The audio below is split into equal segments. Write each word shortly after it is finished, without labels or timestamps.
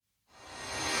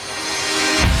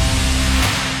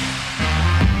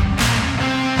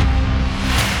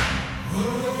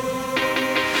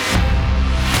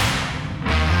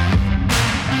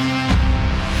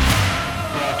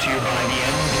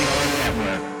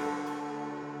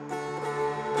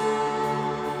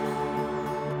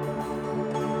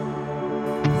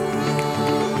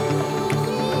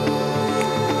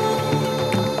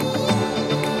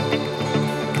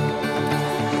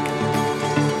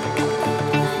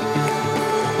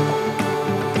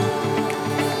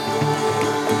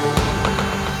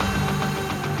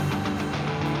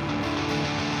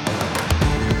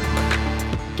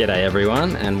G'day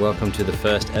everyone, and welcome to the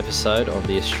first episode of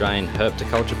the Australian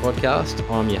Herpetoculture Podcast.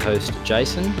 I'm your host,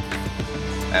 Jason.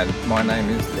 And my name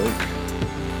is Luke.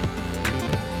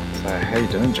 So how you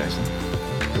doing, Jason?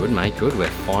 Good, mate, good. We're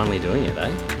finally doing it,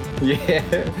 eh?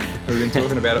 Yeah, we've been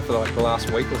talking about it for like the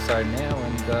last week or so now,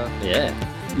 and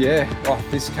Yeah. Oh,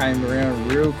 this came around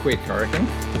real quick, I reckon.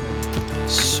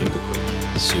 Super quick.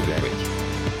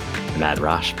 Mad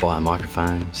rush, buy a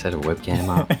microphone, set a webcam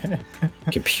up.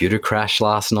 Computer crash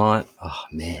last night. Oh,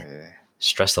 man. Yeah.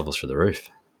 Stress levels through the roof.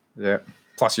 Yeah.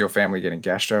 Plus your family getting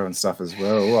gastro and stuff as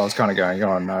well. Well, I was kind of going,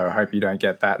 oh no, I hope you don't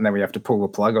get that. And then we have to pull the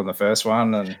plug on the first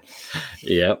one. And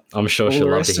yeah, I'm sure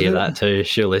she'll love to hear of it. that too.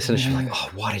 She'll listen. She'll be like,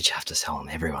 oh, why did you have to tell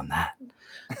everyone that?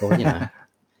 Well, you know,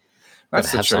 got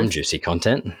to have some juicy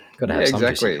content. Got to have some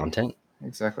juicy content.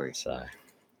 Exactly. So,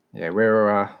 yeah, we're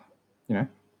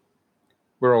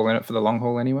all in it for the long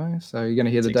haul anyway. So you're going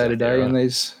to hear the day-to-day in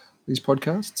these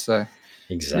podcasts. So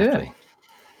exactly. Yeah.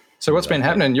 So what's been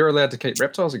happening? You're allowed to keep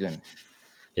reptiles again.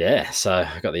 Yeah, so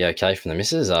I got the okay from the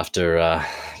missus after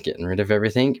getting rid of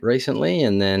everything recently,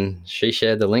 and then she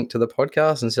shared the link to the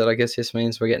podcast and said, I guess this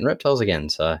means we're getting reptiles again.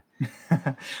 So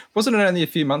wasn't it only a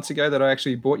few months ago that I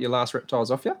actually bought your last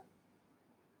reptiles off you?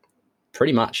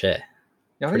 Pretty much, yeah.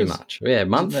 Pretty much.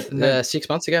 Yeah, 6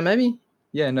 months ago maybe?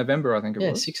 Yeah, November, I think it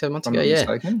was. Yeah, 6, 7 months ago, yeah.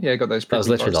 Mistaken. Yeah, got those. That was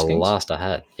literally the last I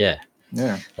had. Yeah.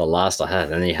 Yeah. The last I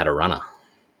had, and then you had a runner.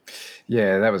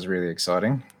 Yeah, that was really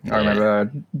exciting. Yeah. I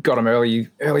remember I got them early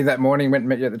that morning, went and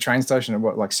met you at the train station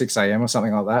at like 6 a.m. or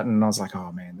something like that. And I was like,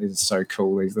 oh man, these are so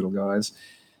cool, these little guys.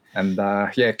 And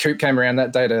Coop came around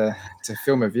that day to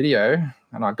film a video,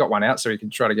 and I got one out so he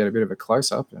could try to get a bit of a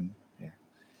close up. And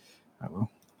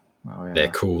they're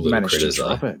cool little critters,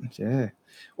 though. Yeah,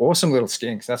 awesome little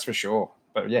skinks, that's for sure.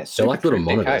 But yeah, they're like little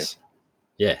monitors.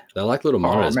 Yeah, they're like little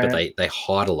monitors, but they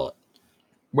hide a lot.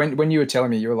 When you were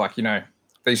telling me, you were like,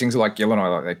 these things are like Gillinois,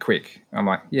 like they're quick. I'm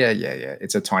like, yeah.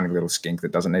 It's a tiny little skink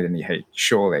that doesn't need any heat.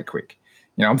 Sure, they're quick.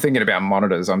 I'm thinking about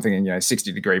monitors. I'm thinking,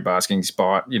 60-degree basking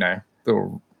spot,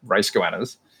 little race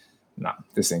goannas. No,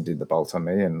 this thing did the bolt on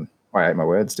me, and I ate my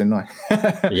words, didn't I?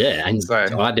 Yeah, and so,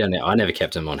 I never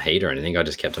kept them on heat or anything. I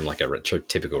just kept them like a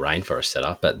typical rainforest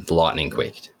setup, but lightning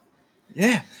quick.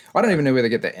 Yeah, I don't even know where they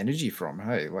get their energy from.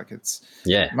 Hey, like it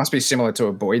must be similar to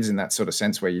a Boyd's in that sort of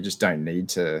sense where you just don't need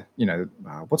to,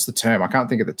 what's the term? I can't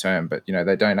think of the term, but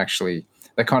they don't actually.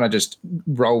 They kind of just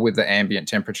roll with the ambient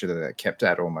temperature that they're kept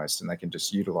at almost, and they can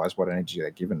just utilize what energy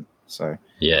they're given. So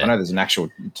I know there's an actual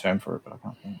term for it, but I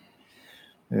can't think.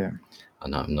 Yeah. I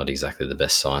know I'm not exactly the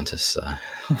best scientist, so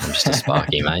I'm just a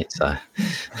sparky mate. So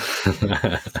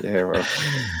yeah, well,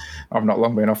 I've not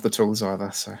long been off the tools either,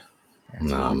 so.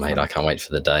 No, mate, I can't wait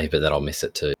for the day, but then I'll miss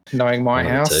it too. Knowing my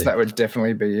house, that would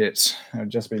definitely be it. It would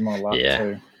just be my luck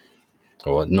too.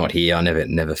 Well, not here. I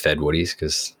never fed woodies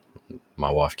because my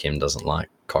wife Kim doesn't like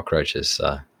cockroaches.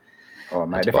 So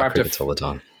mate, if I have crickets all the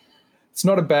time. It's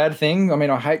not a bad thing. I mean,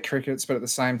 I hate crickets, but at the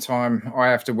same time, I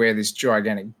have to wear this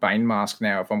gigantic Bane mask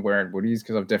now if I'm wearing woodies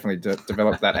because I've definitely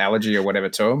developed that allergy or whatever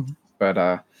to them.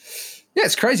 But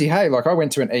it's crazy. Hey, like I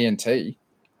went to an ENT.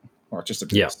 Like just a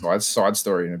bit of a side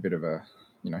story and a bit of a,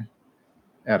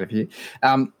 out of here.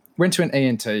 Went to an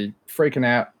ENT, freaking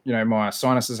out. My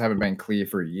sinuses haven't been clear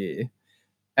for a year,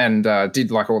 and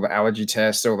did like all the allergy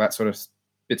tests, all that sort of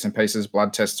bits and pieces,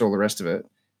 blood tests, all the rest of it.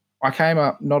 I came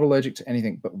up not allergic to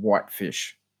anything but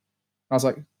whitefish. I was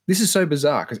like, this is so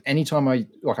bizarre because anytime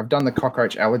I've done the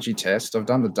cockroach allergy test, I've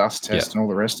done the dust test and all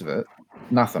the rest of it,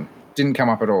 nothing. Didn't come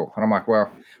up at all. And I'm like, well,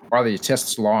 either your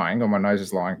test's lying or my nose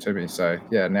is lying to me. So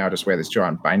yeah, now I just wear this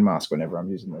giant Bane mask whenever I'm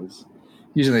using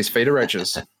these feeder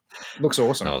roaches. Looks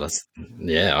awesome. Oh,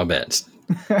 I bet.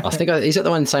 I think is that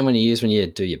the same one you use when you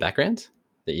do your backgrounds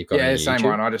that you've got? Yeah, same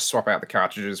one. I just swap out the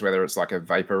cartridges, whether it's like a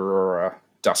vapor or a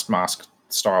dust mask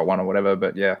style one or whatever.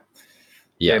 But yeah,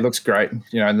 it looks great. And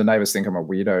the neighbors think I'm a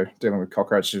weirdo dealing with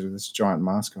cockroaches with this giant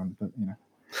mask on. But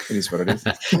it is what it is.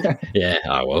 Yeah.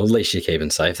 Oh, well, at least you're keeping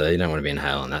safe though. You don't want to be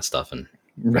inhaling that stuff and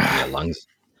your lungs.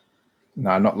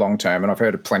 No, not long term. And I've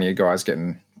heard of plenty of guys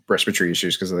getting respiratory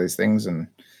issues because of these things. And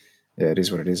yeah, it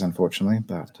is what it is, unfortunately.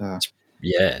 But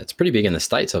it's pretty big in the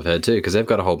States, I've heard too, because they've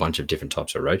got a whole bunch of different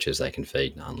types of roaches they can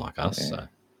feed, unlike us. Yeah.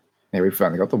 So we've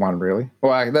only got the one really.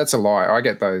 Well, that's a lie. I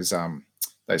get those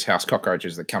house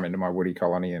cockroaches that come into my woody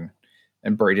colony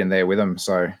and breed in there with them.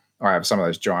 So I have some of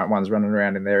those giant ones running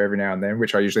around in there every now and then,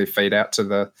 which I usually feed out to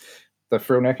the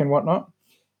frill neck and whatnot.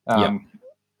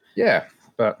 Yeah,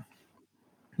 but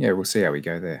yeah, we'll see how we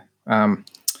go there.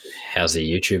 How's the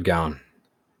YouTube going?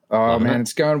 Oh, man,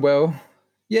 it's going well.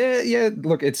 Yeah.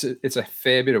 Look, it's a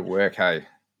fair bit of work, hey.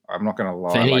 I'm not going to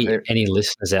For lie. Like, any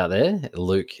listeners out there,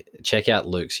 Luke, check out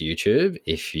Luke's YouTube.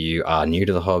 If you are new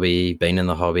to the hobby, been in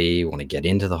the hobby, want to get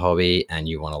into the hobby, and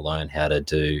you want to learn how to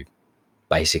do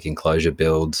basic enclosure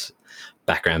builds,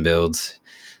 background builds,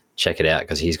 check it out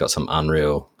because he's got some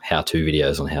unreal how-to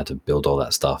videos on how to build all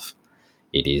that stuff.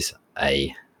 It is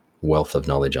a wealth of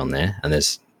knowledge on there, and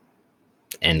there's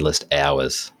endless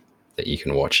hours that you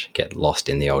can watch, get lost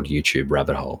in the old YouTube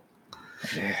rabbit hole.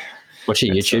 yeah. What's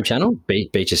your YouTube channel?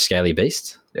 Beach's Scaly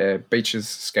Beasts? Yeah, Beach's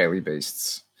Scaly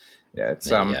Beasts. Yeah, it's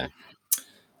There you go.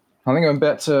 I think I'm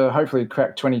about to hopefully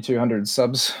crack 2,200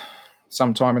 subs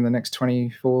sometime in the next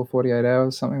 24, 48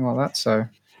 hours, something like that. So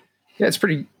yeah, it's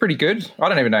pretty good. I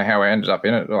don't even know how I ended up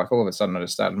in it. Like all of a sudden I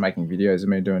just started making videos of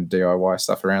me doing DIY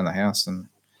stuff around the house and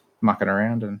mucking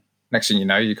around, and next thing you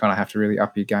know, you kind of have to really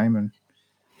up your game and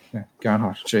going,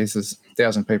 oh geez, there's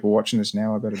 1,000 people watching this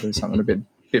now. I better do something a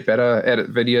bit better,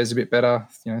 edit videos a bit better,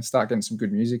 start getting some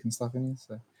good music and stuff in here.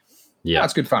 So yeah,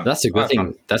 it's good fun. That's a good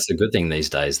thing. That's the good thing these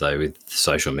days, though, with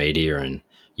social media and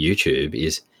YouTube,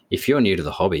 is if you're new to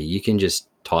the hobby, you can just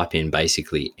type in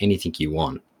basically anything you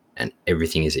want, and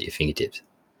everything is at your fingertips.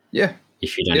 Yeah.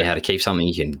 If you don't know how to keep something,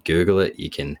 you can Google it. You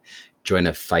can join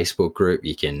a Facebook group.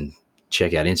 You can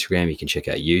check out Instagram. You can check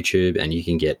out YouTube, and you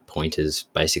can get pointers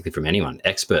basically from anyone,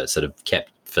 experts that have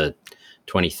kept for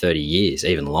 20, 30 years,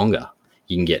 even longer.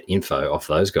 You can get info off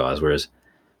those guys. Whereas,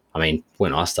 I mean,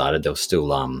 when I started, there was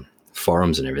still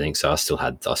forums and everything. So I was still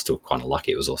kind of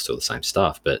lucky. It was all still the same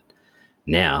stuff. But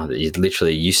now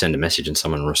you send a message and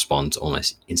someone responds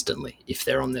almost instantly if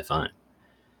they're on their phone.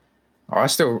 I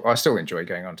still enjoy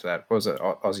going onto that. What was it,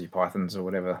 Aussie Pythons or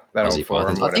whatever? That Aussie old forum,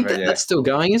 Pythons. whatever. I think that's still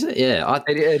going, is it? Yeah,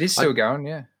 it is still going.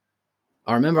 Yeah.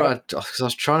 I remember because I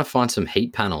was trying to find some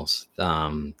heat panels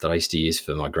that I used to use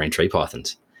for my green tree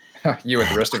pythons. You and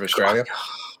the rest of Australia.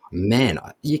 Man,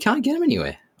 you can't get them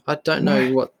anywhere. I don't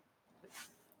know what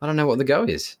the go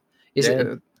is. Is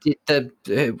it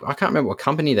I can't remember what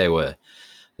company they were.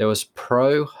 There was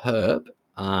ProHerb,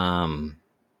 and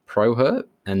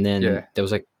then there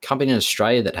was a company in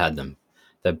Australia that had them.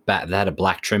 They had a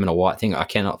black trim and a white thing. I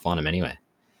cannot find them anywhere.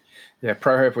 Yeah,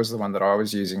 ProHerb was the one that I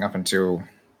was using up until,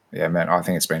 I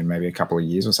think it's been maybe a couple of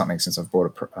years or something since I've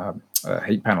bought a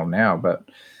heat panel now. But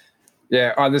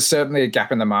there's certainly a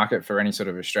gap in the market for any sort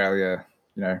of Australia,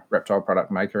 reptile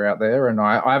product maker out there. And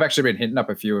I've actually been hitting up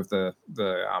a few of the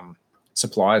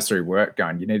suppliers through work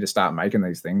going, you need to start making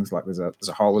these things. Like there's a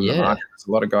hole in the market. There's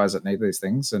a lot of guys that need these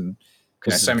things. And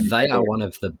because they are one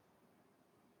of the,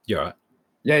 you're right.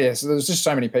 Yeah. So there's just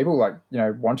so many people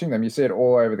wanting them. You see it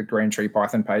all over the green tree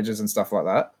python pages and stuff like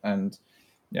that. And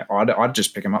I'd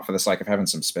just pick them up for the sake of having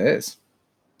some spares.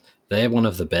 They're one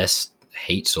of the best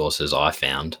heat sources I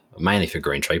found, mainly for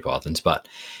green tree pythons. But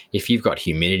if you've got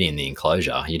humidity in the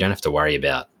enclosure, you don't have to worry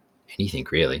about anything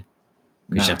really.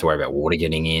 You just have to worry about water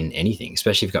getting in, anything,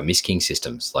 especially if you've got Mist King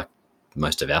systems like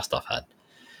most of our stuff had.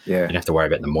 Yeah. You don't have to worry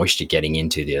about the moisture getting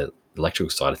into the electrical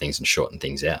side of things and shorten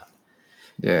things out.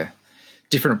 Yeah.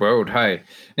 Different world, hey.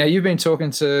 Now you've been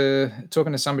talking to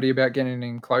somebody about getting an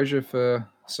enclosure for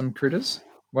some critters.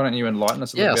 Why don't you enlighten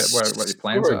us a little bit what your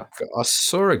plans are? I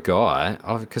saw a guy,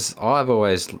 because I've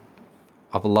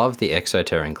loved the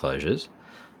Exoterra enclosures,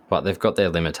 but they've got their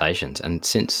limitations. And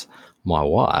since my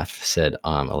wife said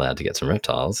I'm allowed to get some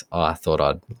reptiles, I thought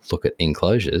I'd look at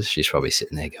enclosures. She's probably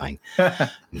sitting there going,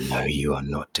 no, you are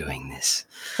not doing this.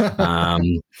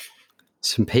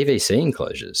 Some PVC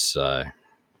enclosures. So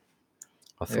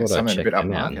I thought I'd check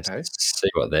them out and see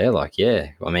what they're like. Yeah.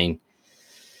 I mean,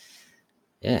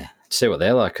 see what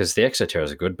they're like, because the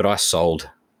Exoterras are good, but I sold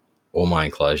all my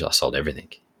enclosure. I sold everything.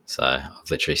 So I'm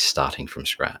literally starting from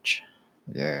scratch.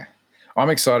 Yeah. I'm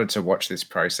excited to watch this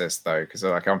process though, because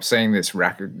I'm seeing this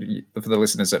racket for the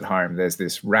listeners at home. There's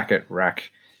this racket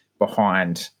rack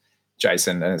behind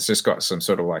Jason, and it's just got some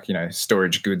sort of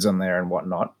storage goods on there and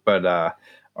whatnot. But I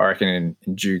reckon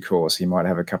in due course he might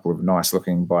have a couple of nice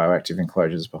looking bioactive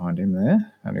enclosures behind him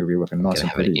there, and he'll be looking nice and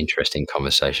pretty. Have an interesting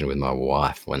conversation with my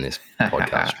wife when this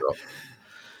podcast drops.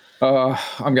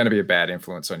 I'm going to be a bad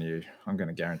influence on you. I'm going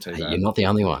to guarantee that. You're not the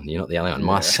only one. Yeah.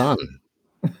 My son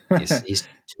is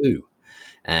 2.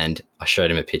 And I showed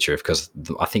him a picture because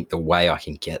I think the way I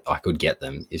could get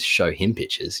them is show him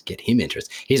pictures, get him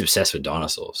interested. He's obsessed with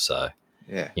dinosaurs. So,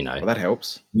 well, that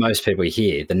helps. Most people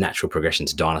hear the natural progression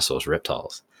to dinosaurs,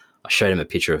 reptiles. I showed him a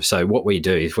picture of, so what we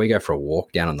do is we go for a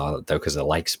walk down on the island, though, because the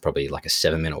lake's probably like a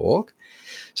 7-minute walk.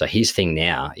 So his thing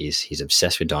now is he's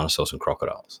obsessed with dinosaurs and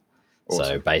crocodiles. Awesome.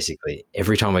 So basically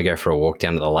every time we go for a walk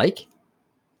down to the lake,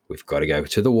 we've got to go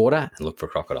to the water and look for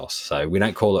crocodiles. So we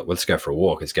don't call it, let's go for a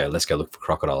walk. Let's go look for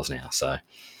crocodiles now. So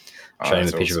I showed him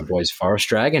a picture of a boy's forest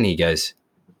dragon. He goes,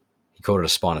 he called it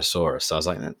a Spinosaurus. So I was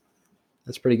like,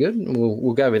 that's pretty good.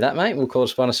 We'll go with that, mate. We'll call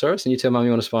it a Spinosaurus, and you tell Mum you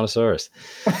want a Spinosaurus.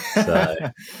 So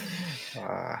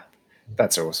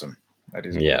that's awesome. That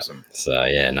is awesome. So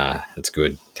it's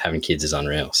good. Having kids is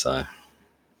unreal. So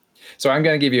I'm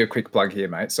going to give you a quick plug here,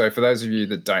 mate. So for those of you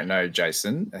that don't know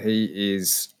Jason, he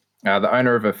is the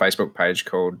owner of a Facebook page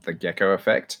called The Gecko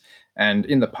Effect. And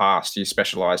in the past, he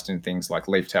specialized in things like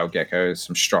leaf-tailed geckos,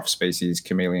 some Stroff species,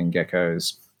 chameleon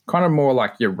geckos, kind of more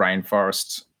like your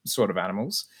rainforest sort of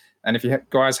animals. And if you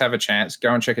guys have a chance,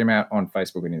 go and check him out on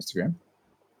Facebook and Instagram.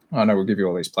 I know we'll give you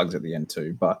all these plugs at the end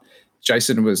too, but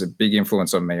Jason was a big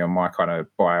influence on me on my kind of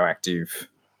bioactive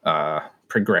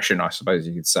progression, I suppose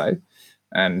you could say.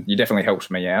 And you definitely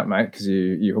helped me out, mate, because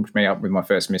you hooked me up with my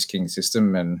first Mist King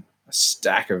system and a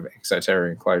stack of Exoterra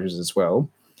enclosures as well.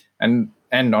 And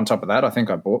on top of that, I think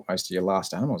I bought most of your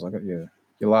last animals. I got your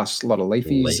last lot of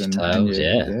leafies.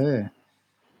 Yeah.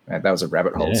 Man, that was a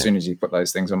rabbit hole. As soon as you put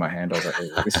those things on my hand, I was like,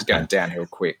 oh, this is going downhill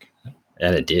quick.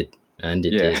 And it did.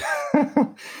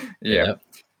 Yeah.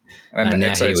 And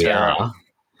now here we are.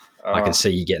 I can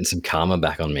see you getting some karma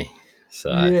back on me.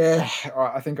 So yeah,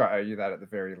 I think I owe you that at the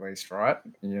very least, right?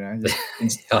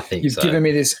 I think you've given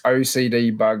me this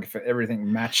OCD bug for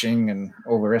everything matching and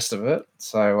all the rest of it.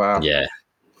 So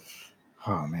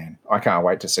oh man, I can't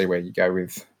wait to see where you go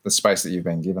with the space that you've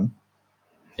been given.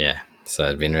 Yeah, so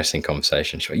it'd be an interesting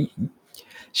conversation.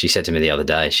 She said to me the other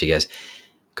day, she goes,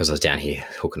 because I was down here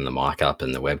hooking the mic up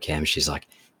and the webcam, she's like,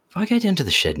 if I go down to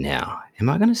the shed now, am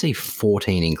I going to see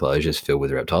 14 enclosures filled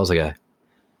with reptiles? I go,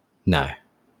 no.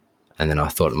 And then I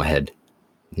thought in my head,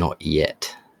 not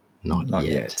yet. Not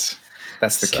yet.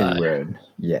 That's the key word,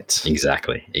 yet.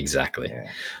 Exactly. Yeah.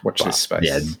 Watch this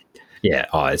space. Yeah.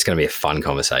 Oh, it's going to be a fun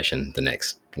conversation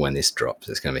when this drops.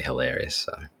 It's going to be hilarious.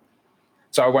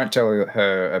 So I won't tell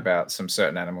her about some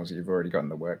certain animals that you've already got in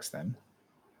the works then.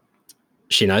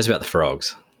 She knows about the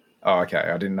frogs. Oh, okay.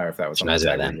 I didn't know if that was she knows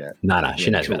about them yet. No, she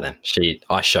knows about them.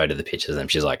 I showed her the pictures of them.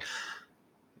 She's like,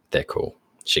 they're cool.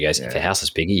 She goes, if the house is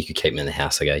bigger, you could keep them in the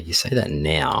house. I go, you say that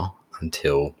now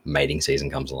until mating season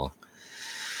comes along.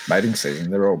 Mating season?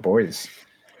 They're all boys.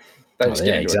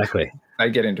 Exactly.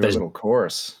 They get into a little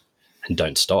chorus. And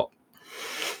don't stop.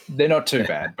 They're not too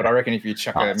bad, but I reckon if you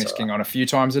chuck a Mist King on a few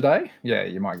times a day,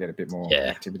 you might get a bit more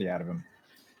activity out of them.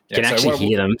 You can actually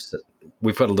hear them.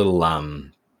 We've got a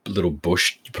little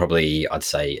bush, probably I'd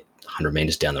say 100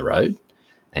 meters down the road,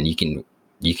 and you can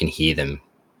hear them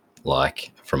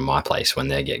like from my place when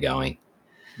they get going.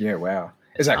 Yeah, wow.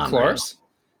 Is that close?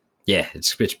 Yeah,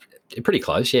 it's pretty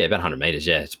close. Yeah, about 100 meters.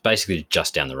 Yeah, it's basically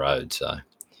just down the road. So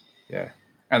yeah.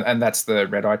 And that's the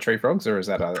red-eye tree frogs, or is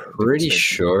that a? Pretty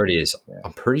sure it is. Yeah.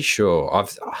 I'm pretty sure. I'm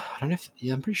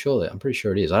pretty sure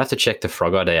it is. I'd have to check the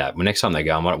Frog ID app. Next time they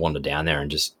go, I might wander down there and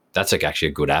just. That's actually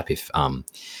a good app if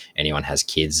anyone has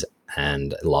kids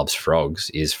and loves frogs.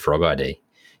 Is Frog ID.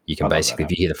 You can basically,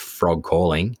 if you hear the frog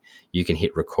calling, you can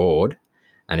hit record,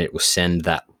 and it will send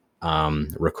that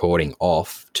recording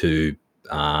off to.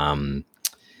 Are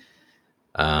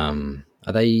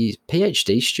they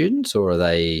PhD students or are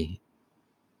they?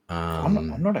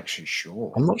 I'm not actually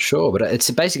sure. I'm not sure, but it's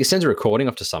basically it sends a recording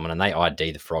off to someone and they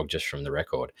ID the frog just from the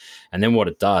record. And then what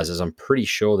it does is I'm pretty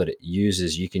sure that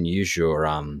you can use your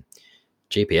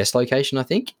GPS location, I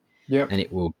think. Yeah. And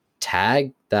it will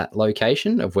tag that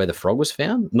location of where the frog was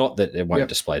found. Not that it won't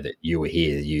display that you were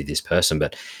here, this person,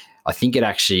 but I think it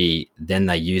actually then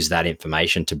they use that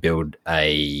information to build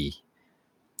a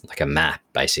map,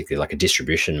 basically like a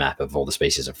distribution map of all the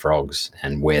species of frogs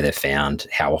and where they're found,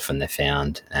 how often they're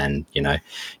found. And, you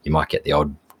might get the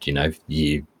odd,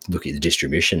 you look at the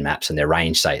distribution maps and their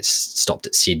range, say it's stopped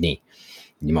at Sydney.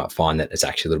 You might find that it's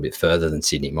actually a little bit further than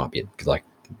Sydney. It might be like,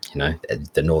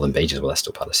 the northern beaches, well, that's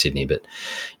still part of Sydney, but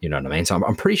you know what I mean? So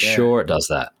I'm pretty sure it does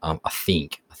that. I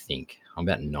think I'm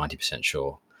about 90%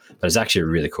 sure, but it's actually a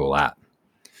really cool app.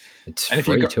 It's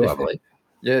free too, I believe.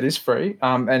 Yeah, it is free.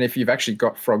 And if you've actually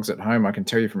got frogs at home, I can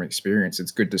tell you from experience,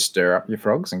 it's good to stir up your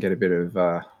frogs and get a bit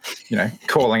of,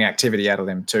 calling activity out of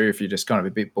them too. If you're just kind of a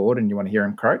bit bored and you want to hear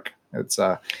them croak, it's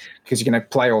because you can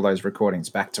play all those recordings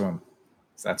back to them.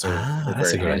 So that's all.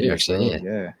 That's a good idea, actually.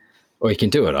 Yeah. Well, you can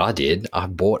do what I did. I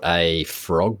bought a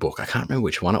frog book. I can't remember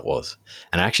which one it was,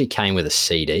 and it actually came with a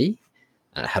CD,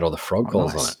 and it had all the frog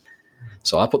calls on it.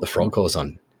 So I put the frog calls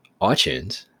on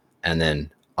iTunes, and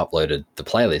then uploaded the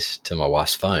playlist to my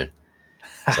wife's phone.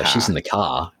 So she's in the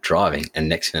car driving, and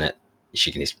next minute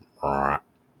she can just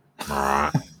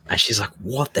and she's like,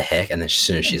 what the heck? And then as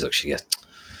soon as she goes,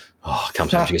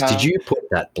 comes home. She goes, did you put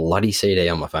that bloody CD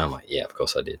on my phone? I'm like, yeah, of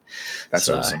course I did. That's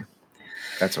awesome.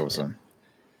 That's awesome.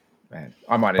 Man,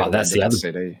 I might end up that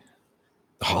CD.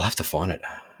 Oh, I'll have to find it.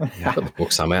 Yeah, I've got the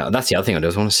book somewhere. That's the other thing I do.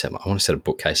 I want to set a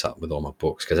bookcase up with all my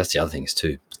books, because that's the other thing is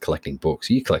too, collecting books.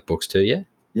 You collect books too, yeah?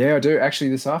 Yeah, I do actually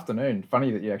this afternoon. Funny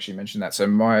that you actually mentioned that. So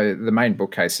the main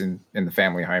bookcase in the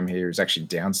family home here is actually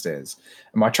downstairs.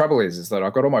 And my trouble is that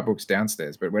I've got all my books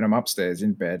downstairs, but when I'm upstairs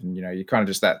in bed and you're kind of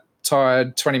just that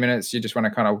tired, 20 minutes, you just want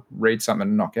to kind of read something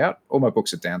and knock out. All my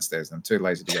books are downstairs and I'm too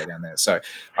lazy to go down there. So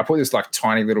I put this like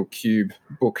tiny little cube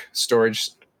book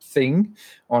storage thing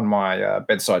on my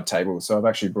bedside table. So I've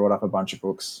actually brought up a bunch of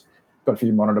books. Got a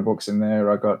few monitor books in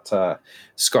there. I got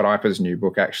Scott Iper's new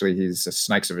book, actually. His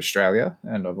Snakes of Australia.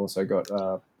 And I've also got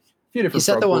a few different Is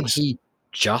that frog the one books. he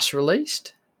just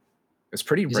released? It's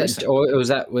pretty recent. Or was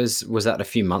that a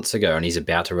few months ago, and he's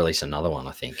about to release another one,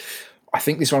 I think? I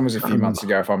think this one was a few months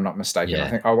ago, if I'm not mistaken.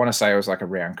 Yeah. I want to say it was like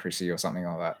around Chrissy or something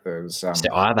like that. There was, So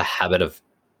I have a habit of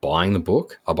buying the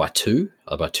book. I buy two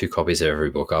copies of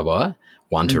every book I buy,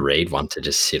 one to read, one to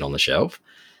just sit on the shelf.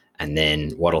 And then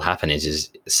what'll happen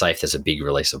is say if there's a big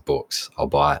release of books, I'll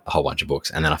buy a whole bunch of books,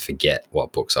 and then I forget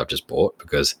what books I've just bought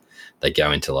because they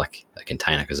go into like a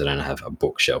container because I don't have a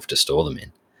bookshelf to store them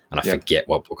in, and I forget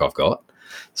what book I've got.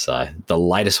 So the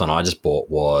latest one I just bought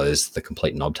was The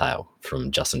Complete Knobtail from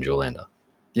Justin Julander.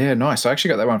 Yeah, nice. I actually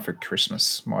got that one for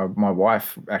Christmas. My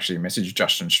wife actually messaged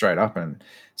Justin straight up and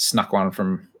snuck one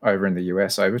from over in the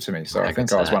US over to me. So I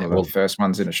think I was one of the first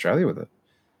ones in Australia with it.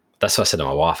 That's what I said to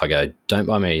my wife. I go, don't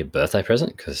buy me a birthday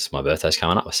present because my birthday's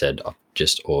coming up. I said, I've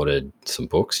just ordered some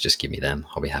books. Just give me them.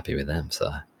 I'll be happy with them.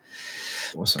 So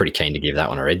awesome. Pretty keen to give that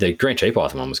one a read. The Green Tree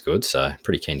Python one was good. So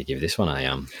pretty keen to give this one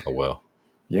a whirl.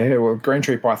 Yeah, well, Green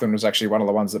Tree Python was actually one of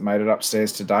the ones that made it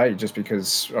upstairs today just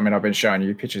because, I've been showing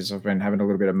you pictures. I've been having a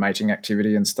little bit of mating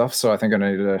activity and stuff. So I think I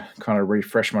need to kind of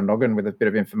refresh my noggin with a bit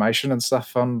of information and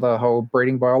stuff on the whole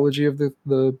breeding biology of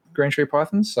the Green Tree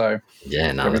Python. So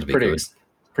yeah, no, that'd be good.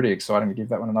 Pretty exciting to give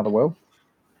that one another whirl.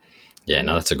 Yeah,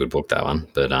 no, that's a good book, that one.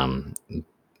 But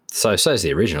so's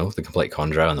the original, The Complete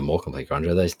Chondro and The More Complete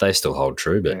Chondro. They still hold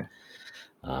true, but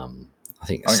I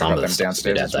think some of them stuff's a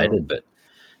bit outdated. But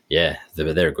yeah,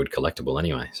 they're a good collectible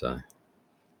anyway. So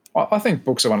I think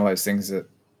books are one of those things that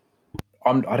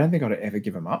I don't think I'd ever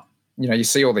give them up. You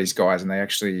see all these guys and they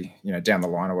actually, down the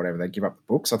line or whatever, they give up the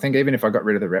books. I think even if I got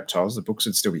rid of the reptiles, the books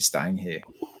would still be staying here.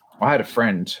 I had a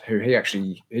friend who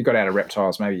he got out of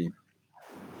reptiles maybe,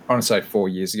 I want to say 4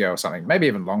 years ago or something, maybe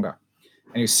even longer.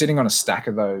 And he was sitting on a stack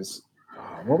of those.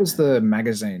 What was the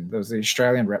magazine? There was the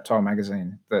Australian reptile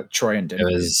magazine that Troy and Denver.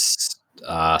 It was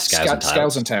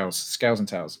Scales and Tails. Scales and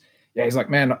Tails. Yeah, he's like,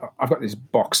 man, I've got this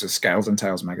box of Scales and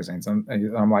Tails magazines. And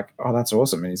I'm like, oh, that's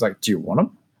awesome. And he's like, do you want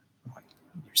them? I'm like,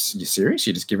 you serious?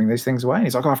 You're just giving these things away? And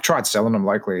he's like, oh, I've tried selling them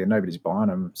locally and nobody's buying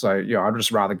them. So, I'd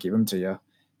just rather give them to you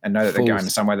and know that they're going to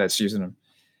somewhere that's using them.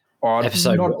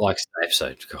 Episode. God,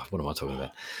 what am I talking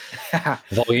about?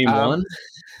 Volume 1?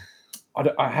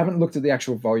 I haven't looked at the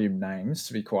actual volume names,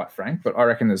 to be quite frank, but I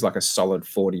reckon there's like a solid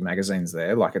 40 magazines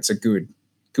there. Like it's a good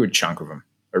chunk of them,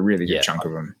 a really good chunk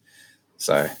of them.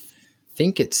 So I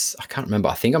think I can't remember.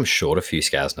 I think I'm short a few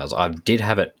Scales and Tails. I did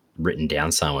have it written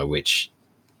down somewhere which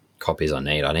copies I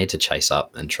need. I need to chase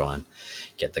up and try and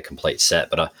get the complete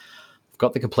set, but I've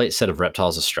got the complete set of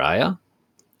Reptiles Australia.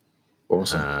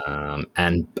 Awesome.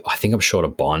 And I think I'm short a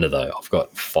binder though. I've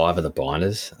got 5 of the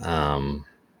binders.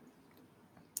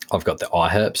 I've got the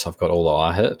iHerps. I've got all the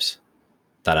iHerps.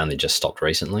 That only just stopped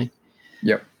recently.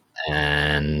 Yep.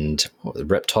 And the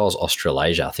Reptiles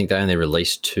Australasia. I think they only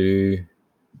released two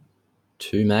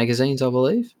magazines, I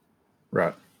believe.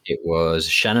 Right. It was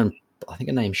Shannon. I think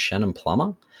her name's Shannon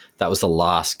Plummer. That was the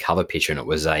last cover picture, and it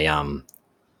was a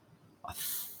I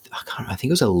think it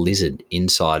was a lizard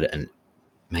inside and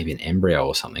maybe an embryo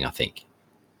or something, I think.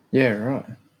 Yeah, right.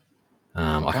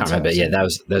 I can't remember. Yeah,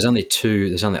 there's only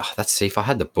 2. Let's see if I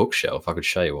had the bookshelf, I could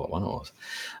show you what one it was.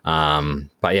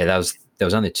 But yeah, there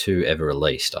was only 2 ever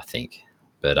released, I think.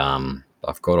 But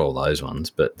I've got all those ones.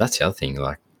 But that's the other thing.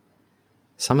 Like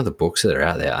some of the books that are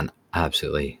out there are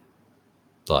absolutely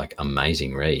like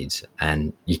amazing reads,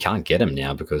 and you can't get them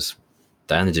now because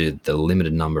they only do the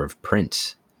limited number of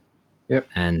prints. Yep.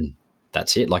 And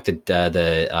that's it. Like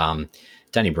the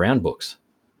Danny Brown books.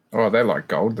 Oh, they're like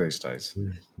gold these days.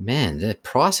 Man, the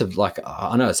price of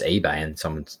I know it's eBay and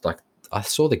someone's like, I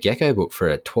saw the Gecko book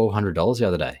for $1,200 the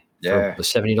other day. Yeah. For a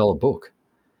 $70 book.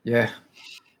 Yeah.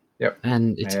 Yep.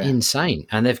 And it's insane.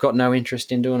 And they've got no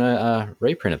interest in doing a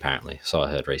reprint apparently. So I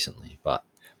heard recently, but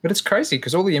it's crazy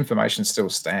because all the information still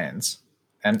stands.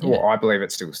 And well, I believe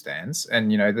it still stands.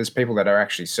 And, there's people that are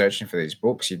actually searching for these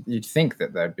books. You'd think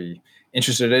that they'd be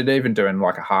interested in even doing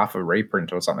like a half a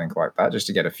reprint or something like that just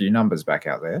to get a few numbers back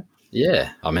out there.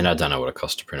 Yeah. I mean, I don't know what it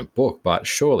costs to print a book, but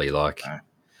surely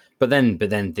But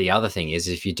then the other thing is,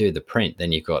 if you do the print,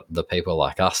 then you've got the people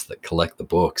like us that collect the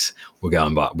books. We're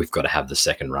going, but we've got to have the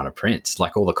second run of prints,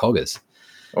 like all the coggers.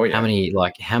 Oh yeah.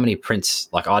 How many prints?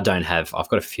 Like I've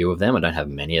got a few of them. I don't have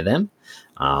many of them.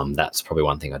 That's probably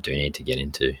one thing I do need to get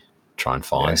into. Try and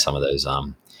find some of those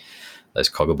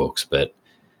cogger books. But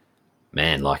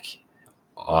man, like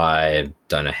I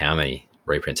don't know how many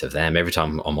reprints of them. Every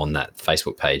time I'm on that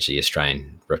Facebook page, the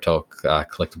Australian reptile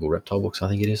collectible reptile books, I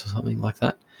think it is, or something like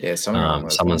that. Yeah, something.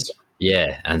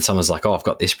 And someone's like, "Oh, I've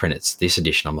got this print. It's this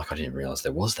edition." I'm like, I didn't realize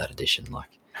there was that edition. Like,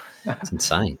 it's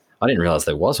insane. I didn't realize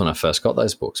there was when I first got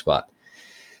those books. But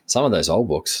some of those old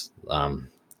books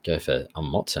go for a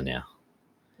mozza now.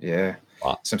 Yeah,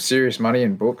 some serious money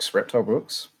in books, reptile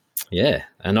books. Yeah,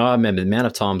 and I remember the amount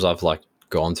of times I've like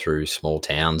gone through small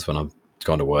towns when I've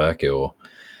gone to work or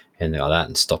anything like that,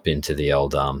 and stopped into the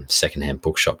old secondhand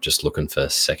bookshop just looking for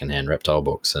secondhand reptile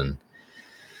books. And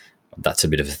that's a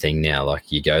bit of a thing now.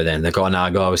 Like you go there and they go,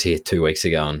 "No, guy was here 2 weeks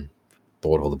ago and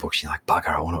bought all the books." You're like,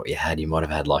 "Bugger, I wonder what you had." You might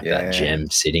have had like that gem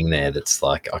sitting there that's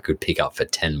like I could pick up for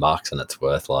 $10 and it's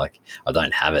worth like I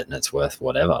don't have it and it's worth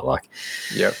whatever. Like,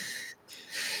 yep.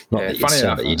 Not that funny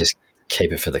enough, but you just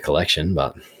keep it for the collection.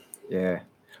 But yeah,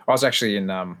 I was actually in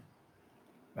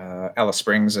Alice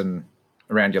Springs and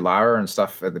around Yulara and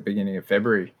stuff at the beginning of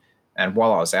February. And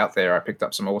while I was out there, I picked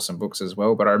up some awesome books as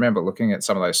well. But I remember looking at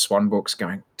some of those Swan books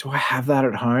going, do I have that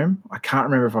at home? I can't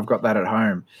remember if I've got that at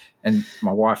home. And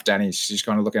my wife, Danny, she's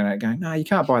kind of looking at it going, no, you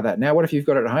can't buy that now. What if you've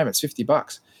got it at home? It's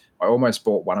 $50. I almost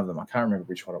bought one of them. I can't remember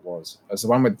which one it was. It was the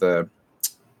one with I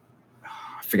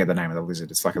forget the name of the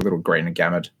lizard. It's like a little green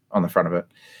gammon on the front of it.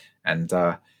 And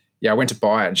I went to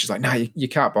buy it and she's like, no, you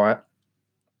can't buy it.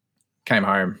 Came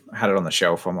home, had it on the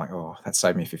shelf. I'm like, oh, that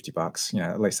saved me $50.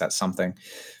 At least that's something.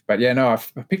 But yeah, no, I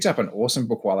picked up an awesome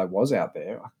book while I was out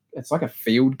there. It's like a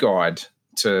field guide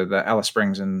to the Alice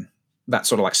Springs and that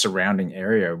sort of like surrounding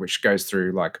area, which goes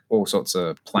through like all sorts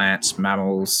of plants,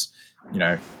 mammals,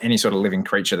 any sort of living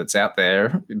creature that's out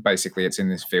there. Basically, it's in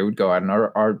this field guide. And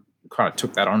I kind of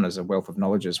took that on as a wealth of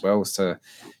knowledge as well, as to,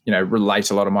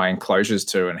 relate a lot of my enclosures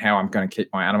to and how I'm going to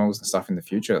keep my animals and stuff in the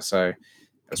future. So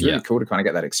it's really cool to kind of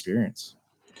get that experience.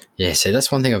 Yeah, see,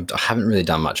 that's one thing I haven't really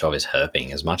done much of is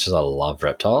herping. As much as I love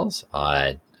reptiles,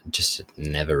 I just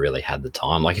never really had the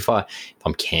time. Like if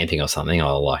I'm camping or something,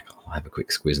 I'll have a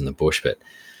quick squiz in the bush, but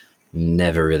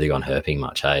never really gone herping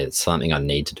much. Hey, it's something I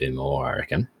need to do more, I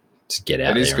reckon. To get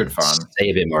out there. It is good fun. See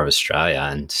a bit more of Australia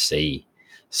and see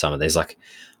some of these. Like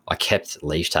I kept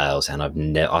leaf tails, and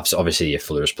I've obviously your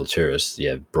Philurus platurus,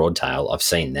 your broadtail. I've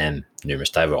seen them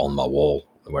numerous. They were on my wall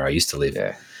where I used to live.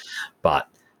 Yeah. But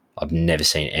I've never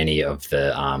seen any of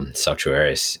the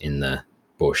Saltuarius in the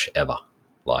bush ever.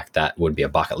 Like that would be a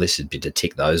bucket list. It'd be to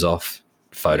tick those off,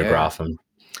 photograph them,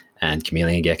 and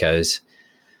chameleon geckos.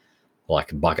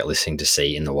 Like bucket listing to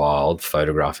see in the wild,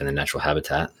 photograph in the natural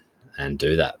habitat, and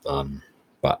do that.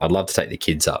 But I'd love to take the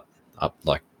kids up,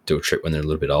 like do a trip when they're a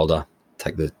little bit older.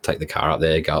 Take the car up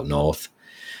there, go up north,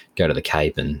 go to the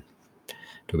Cape, and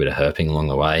do a bit of herping along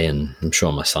the way. And I'm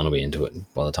sure my son will be into it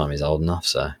by the time he's old enough.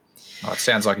 So. Oh, it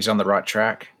sounds like he's on the right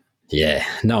track. Yeah.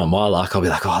 Knowing my luck, I'll be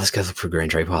like, oh, let's go look for green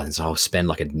tree pythons. So I'll spend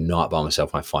like a night by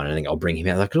myself. I find anything. I'll bring him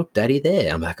out. Like, look, Daddy,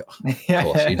 there. I'm like, oh, of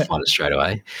course, you'd find it straight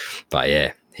away. But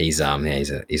yeah, he's a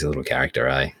little character,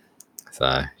 eh?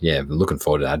 So yeah, looking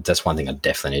forward to that. That's one thing I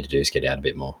definitely need to do is get out a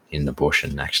bit more in the bush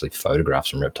and actually photograph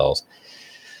some reptiles.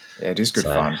 Yeah, it is good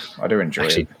fun. I do enjoy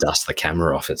it. Dust the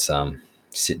camera off. It's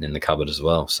sitting in the cupboard as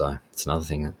well. So it's another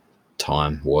thing that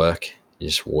time, work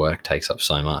takes up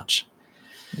so much.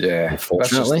 Yeah,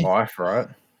 unfortunately, that's just life, right?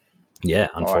 Yeah,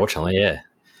 unfortunately, yeah.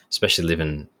 Especially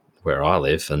living where I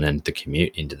live and then the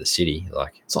commute into the city.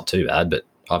 Like, it's not too bad, but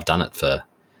I've done it for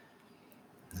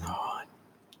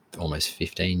almost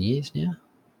 15 years now.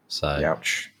 So,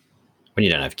 ouch. When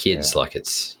you don't have kids, like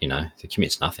it's, the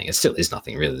commute's nothing. It still is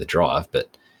nothing really, the drive,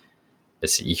 but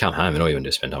you come home and all you want to do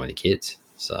is spend time with your kids.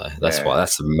 So that's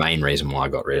the main reason why I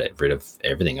got rid of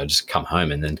everything. I just come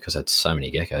home, and then because I had so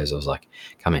many geckos, I was like,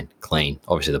 come in, clean.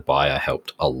 Obviously the bio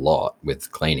helped a lot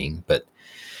with cleaning, but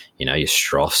your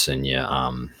Stross and your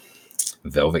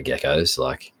velvet geckos,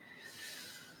 like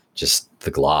just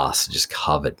the glass just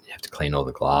covered. You have to clean all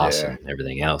the glass and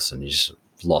everything else, and you just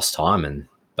lost time. And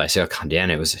basically I come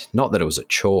down, it was not that it was a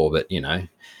chore, but your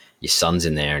son's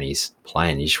in there and he's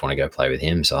playing, you just want to go play with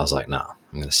him. So I was like, no,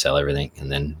 I'm going to sell everything.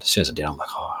 And then as soon as I did, I'm like,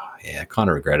 oh, yeah, I kind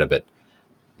of regret it. But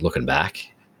looking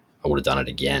back, I would have done it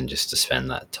again just to spend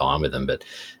that time with him. But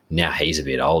now he's a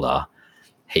bit older.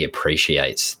 He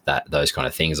appreciates those kind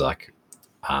of things. Like,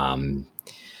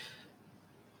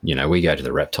 we go to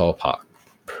the reptile park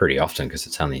pretty often because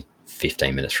it's only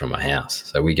 15 minutes from my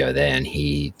house. So we go there and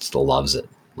he still loves it,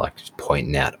 like just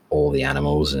pointing out all the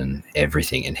animals and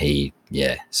everything. And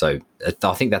so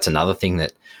I think that's another thing,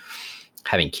 that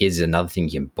having kids is another thing,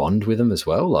 you can bond with them as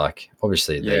well. Like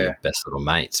obviously they're your best little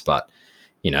mates, but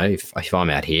if I'm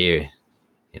out here,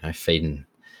 feeding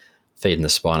the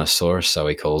Spinosaurus, so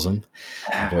he calls them,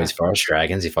 boys forest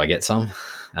dragons, if I get some,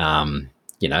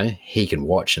 he can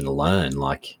watch and learn.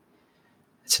 Like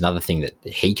it's another thing that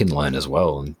he can learn as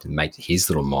well, and make his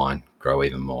little mind grow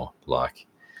even more, like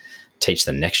teach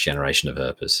the next generation of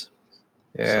herpers.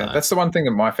 Yeah, that's the one thing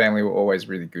that my family were always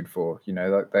really good for.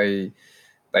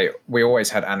 Like we always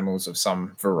had animals of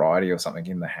some variety or something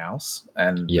in the house,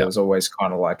 and there was always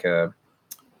kind of like a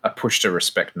push to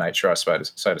respect nature, I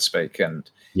suppose, so to speak.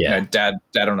 And dad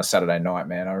on a Saturday night,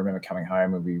 man, I remember coming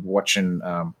home and we watching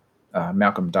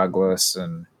Malcolm Douglas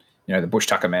and the Bush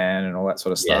Tucker Man and all that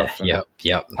sort of stuff.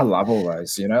 Yep. I love all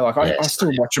those. Like I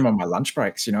still watch them on my lunch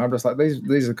breaks. I'm just like,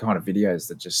 these are the kind of videos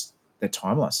that they're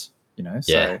timeless.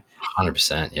 So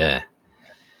 100%. Yeah.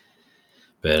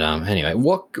 But anyway,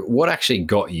 what actually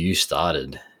got you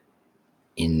started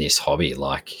in this hobby?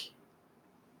 Like,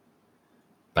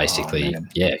 basically,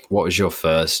 what was your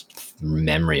first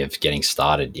memory of getting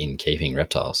started in keeping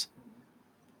reptiles?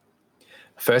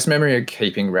 First memory of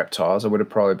keeping reptiles, I would have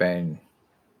probably been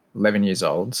 11 years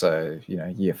old, so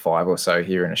year 5 or so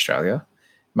here in Australia.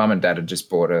 Mum and Dad had just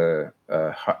bought a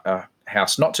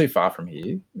house not too far from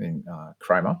here in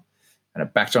Cromer, and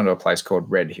it backed onto a place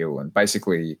called Red Hill, and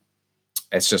basically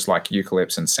it's just like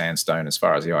eucalypts and sandstone as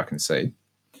far as the eye can see.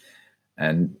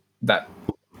 And that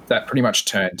pretty much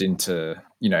turned into,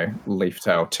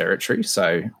 leaf-tail territory.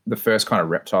 So the first kind of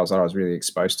reptiles that I was really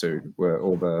exposed to were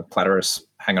all the platypus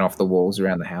hanging off the walls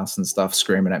around the house and stuff,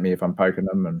 screaming at me if I'm poking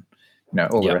them, and,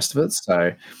 all the rest of it.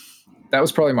 So that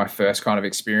was probably my first kind of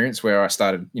experience where I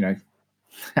started,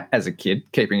 as a kid,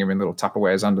 keeping them in little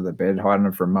Tupperwares under the bed, hiding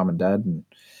them from Mum and Dad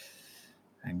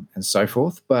and so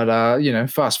forth. But,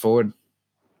 fast forward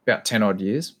about 10 odd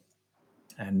years,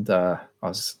 and I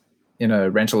was in a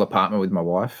rental apartment with my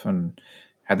wife and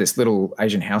had this little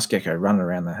Asian house gecko running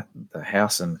around the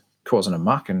house and causing a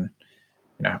muck. And,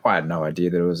 I had no idea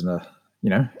that it was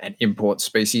an import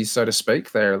species, so to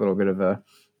speak. They're a little bit of a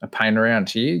pain around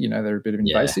here. They're a bit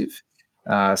invasive.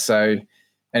 So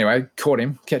anyway, caught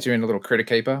him, kept him in a little critter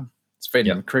keeper. It's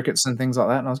feeding him crickets and things like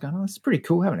that. And I was going, it's pretty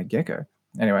cool having a gecko.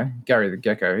 Anyway, Gary the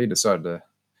gecko, he decided to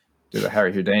do the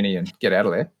Harry Houdini and get out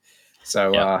of there.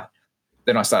 So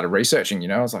then I started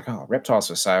researching, I was like, reptiles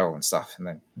for sale and stuff. And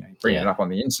then bring it up on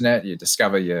the internet, you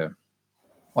discover your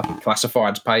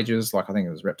classifieds pages, like I think it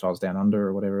was Reptiles Down Under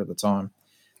or whatever at the time,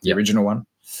 the original one.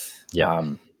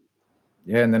 And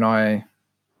then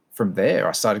from there,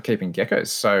 I started keeping geckos.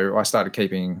 So I started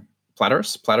keeping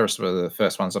platypus. Platypus were the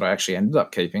first ones that I actually ended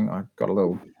up keeping. I got a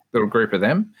little group of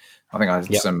them. I think I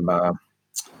had some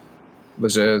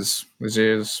Lesueurs,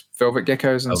 velvet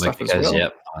geckos and stuff as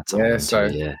well.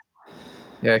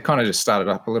 Kind of just started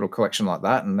up a little collection like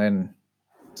that, and then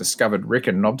discovered Rick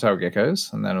and knobtail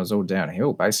geckos, and then it was all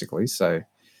downhill basically. So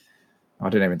I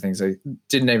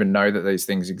didn't even know that these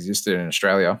things existed in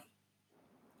Australia.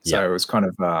 So it was kind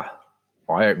of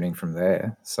eye-opening from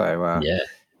there. So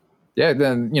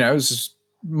then it was as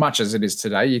much as it is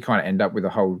today. You kind of end up with a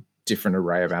whole different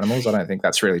array of animals. I don't think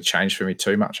that's really changed for me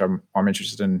too much. I'm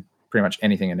interested in pretty much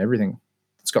anything and everything.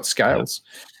 It's got scales.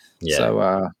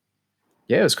 So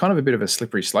it was kind of a bit of a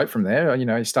slippery slope from there.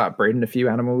 You start breeding a few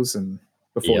animals, and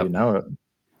before you know it,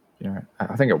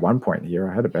 I think at one point here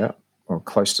I had about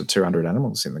close to 200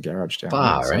 animals in the garage down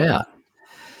Far there. out.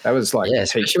 That was like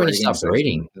especially when you start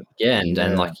breeding.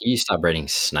 And like you start breeding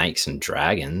snakes and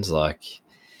dragons, like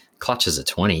clutches are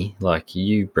 20. Like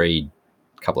you breed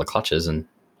a couple of clutches, and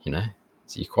you're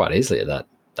quite easily at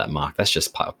that mark. That's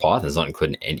just pythons, not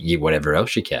including whatever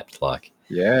else you kept. Like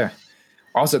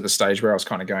I was at the stage where I was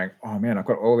kind of going, oh man, I've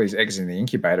got all these eggs in the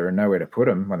incubator and nowhere to put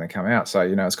them when they come out. So,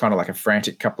 it's kind of like a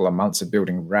frantic couple of months of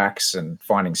building racks and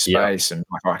finding space and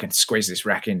like, I can squeeze this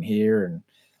rack in here and,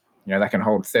 that can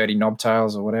hold 30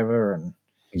 knobtails or whatever. And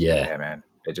man,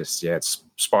 it's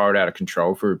spiraled out of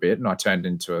control for a bit. And I turned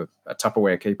into a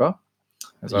Tupperware keeper,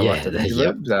 as I like to think of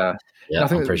it.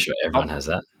 I'm pretty sure everyone has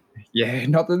that. Yeah,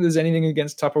 not that there's anything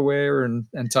against Tupperware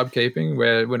and tub keeping,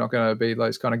 where we're not going to be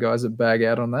those kind of guys that bag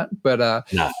out on that. But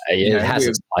no, it has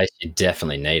its place. You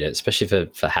definitely need it, especially for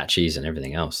hatchies and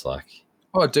everything else. Like,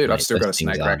 oh, dude, I've still got a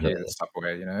snake rack here that's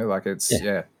Tupperware. Like it's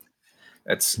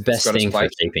it's the best thing for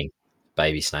keeping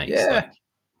baby snakes. Yeah, like,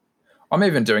 I'm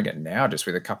even doing it now, just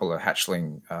with a couple of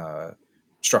hatchling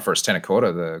Strophoros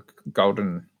tenacorta, the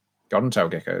golden golden-tail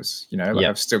geckos. You know, like Yep.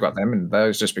 I've still got them, and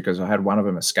those just because I had one of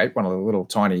them escape one of the little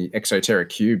tiny Exoterra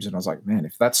cubes, and I was like, man,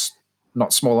 if that's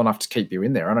not small enough to keep you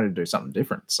in there, I need to do something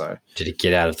different. So Did it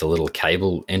get out of the little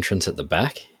cable entrance at the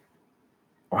back?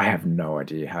 I have no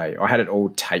idea. Hey, I had it all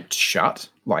taped shut.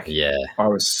 Like, Yeah. I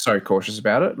was so cautious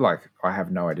about it. Like, I have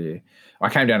no idea. I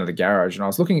came down to the garage and I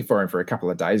was looking for him for a couple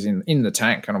of days in the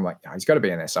tank, and I'm like, oh, he's got to be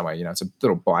in there somewhere. You know, it's a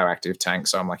little bioactive tank,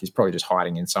 so I'm like, he's probably just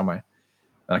hiding in somewhere.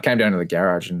 And I came down to the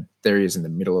garage, and there he is in the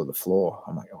middle of the floor.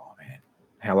 I'm like, oh man,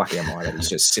 how lucky am I that he's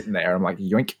just sitting there? I'm like,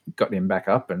 yoink, got him back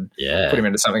up and put him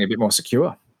into something a bit more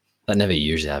secure. That never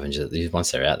usually happens.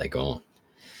 Once they're out, they're gone.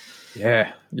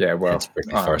 Yeah. Well, it's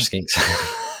prickly forest skinks.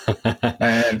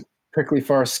 And prickly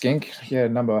forest skink,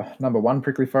 number one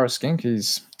prickly forest skink.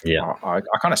 He's I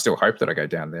kind of still hope that I go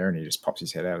down there and he just pops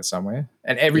his head out of somewhere.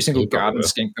 And every single garden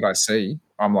skink that I see,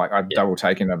 I'm like, I'm double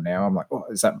taking them now. I'm like, oh,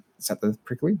 is that the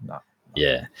prickly? No.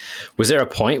 Yeah. Was there a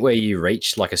point where you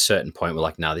reached like a certain point where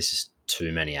like, no, this is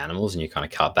too many animals and you kind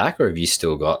of cut back, or have you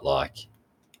still got like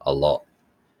a lot?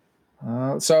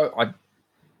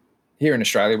 Here in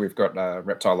Australia, we've got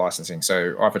reptile licensing.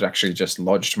 So I've actually just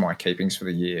lodged my keepings for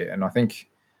the year. And I think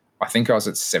I was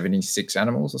at 76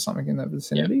 animals or something in that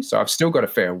vicinity. Yeah. So I've still got a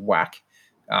fair whack.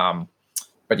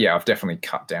 But yeah, I've definitely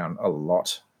cut down a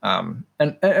lot. And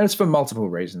it's for multiple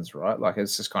reasons, right? Like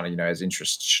it's just kind of, as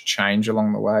interests change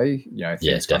along the way,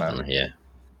 things definitely,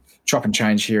 chop and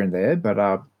change here and there. But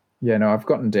I've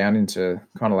gotten down into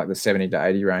kind of like the 70 to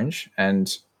 80 range,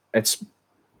 and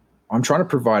I'm trying to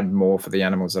provide more for the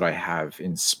animals that I have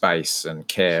in space and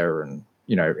care and,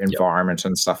 environment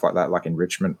and stuff like that, like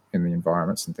enrichment in the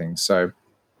environments and things. So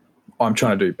I'm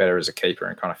trying to do better as a keeper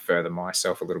and kind of further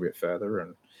myself a little bit further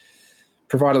and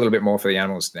provide a little bit more for the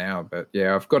animals now. But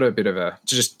yeah, I've got a bit of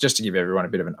just to give everyone a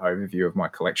bit of an overview of my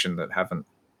collection that haven't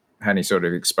had any sort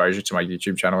of exposure to my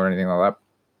YouTube channel or anything like that.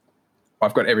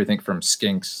 I've got everything from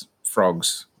skinks,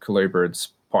 frogs, colubrids,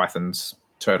 pythons,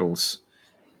 turtles,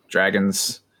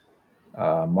 dragons,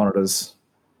 monitors.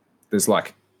 There's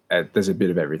a bit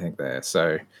of everything there.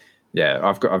 So yeah,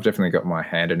 I've definitely got my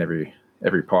hand in every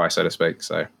pie, so to speak.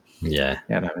 So yeah,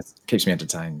 it keeps me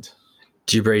entertained.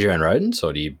 Do you breed your own rodents,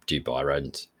 or do you buy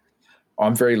rodents?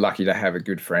 I'm very lucky to have a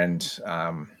good friend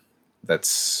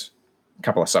that's a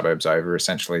couple of suburbs over,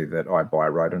 essentially, that I buy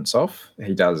rodents off.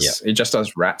 He just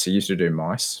does rats. He used to do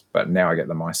mice, but now I get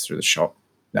the mice through the shop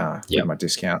with my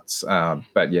discounts.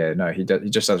 But yeah, no, he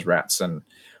just does rats. And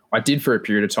I did for a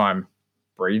period of time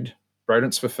breed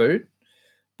rodents for food,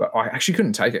 but I actually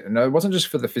couldn't take it. And it wasn't just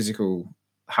for the physical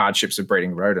hardships of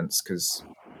breeding rodents, because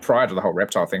prior to the whole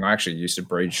reptile thing, I actually used to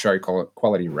breed show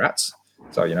quality rats.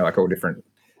 So, like all different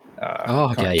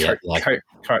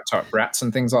coat type rats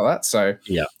and things like that. So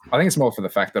I think it's more for the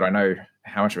fact that I know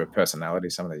how much of a personality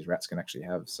some of these rats can actually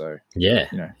have. So I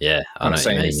know what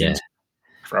you mean.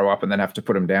 Grow up and then have to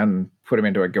put them down and put them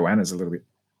into a goanna is a little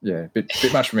bit,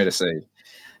 bit much for me to see.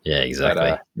 Yeah,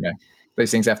 exactly. But, these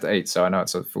things have to eat, so I know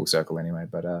it's a full circle anyway.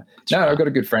 But I've got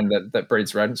a good friend that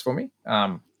breeds rodents for me.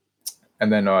 And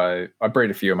then I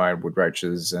breed a few of my own wood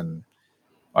roaches, and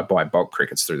I buy bulk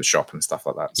crickets through the shop and stuff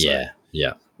like that. So,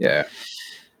 yeah.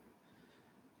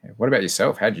 What about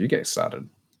yourself? How did you get started?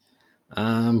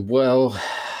 Well,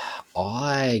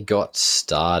 I got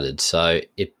started. So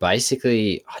it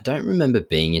basically, I don't remember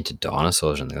being into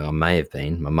dinosaurs or anything. I may have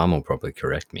been. My mum will probably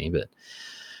correct me, but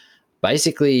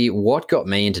basically what got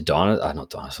me into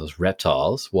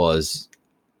reptiles, was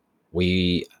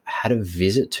we had a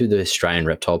visit to the Australian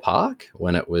Reptile Park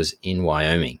when it was in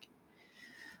Wyoming.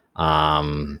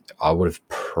 I would have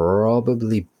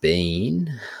probably been,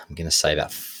 I'm going to say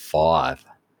about 5.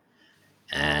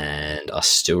 And I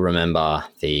still remember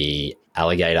the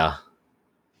alligator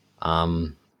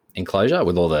enclosure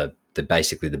with all the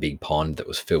basically the big pond that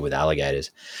was filled with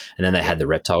alligators. And then they had the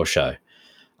reptile show.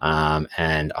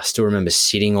 And I still remember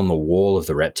sitting on the wall of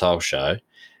the reptile show,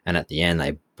 and at the end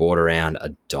they brought around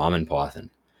a diamond python.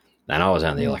 And I was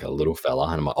only like a little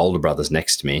fella, and my older brother's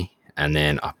next to me. And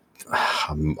then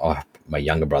my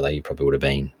younger brother, he probably would have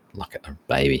been like a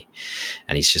baby,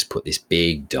 and he's just put this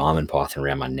big diamond python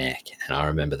around my neck. And I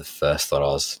remember the first thought, I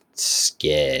was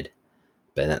scared,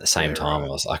 but at the same time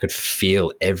I could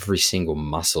feel every single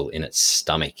muscle in its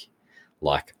stomach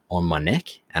like on my neck.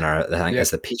 And I think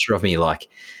there's the picture of me like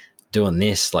doing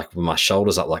this, like with my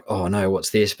shoulders up, like, oh no,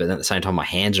 what's this? But then at the same time my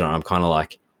hands are on, I'm kind of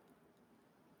like,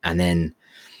 and then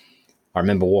I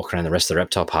remember walking around the rest of the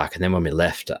reptile park, and then when we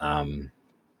left,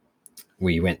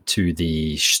 we went to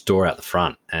the store out the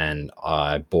front, and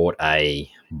I bought a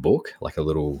book, like a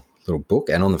little book,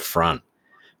 and on the front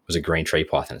was a green tree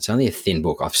python. It's only a thin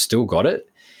book. I've still got it.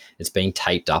 It's been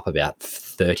taped up about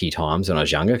 30 times when I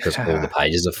was younger because all the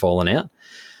pages have fallen out.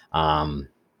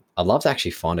 I'd love to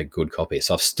actually find a good copy.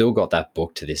 So I've still got that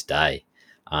book to this day.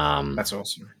 That's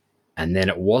awesome. And then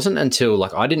it wasn't until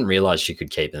like I didn't realize you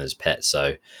could keep them as pets.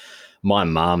 So my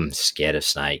mum's scared of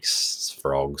snakes,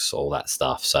 frogs, all that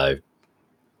stuff. So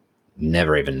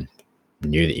never even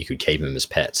knew that you could keep them as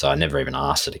pets. So I never even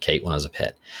asked her to keep one as a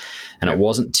pet. And it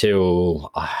wasn't till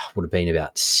I would have been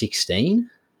about 16.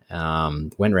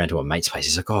 Went around to a mate's place.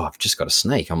 He's like, "Oh, I've just got a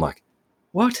snake." I'm like,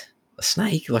 "What? A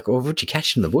snake? Like, oh, would you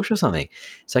catch it in the bush or something?"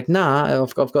 It's like, "Nah,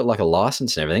 I've got like a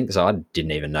license and everything." So I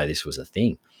didn't even know this was a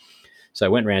thing. So I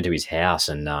went round to his house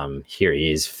and here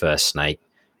he is, first snake.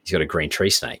 He's got a green tree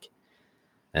snake.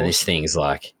 And this thing's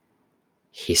like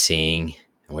hissing.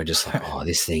 And we're just like, oh,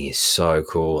 this thing is so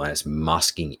cool. And it's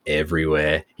musking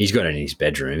everywhere. He's got it in his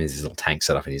bedroom. There's this little tank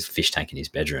set up in his fish tank in his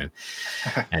bedroom.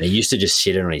 And he used to just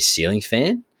sit on his ceiling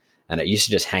fan. And it used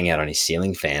to just hang out on his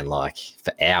ceiling fan like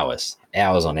for hours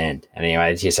on end. And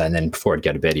anyway, and then before he'd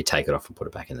go to bed, he'd take it off and put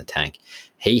it back in the tank.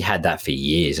 He had that for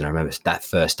years. And I remember that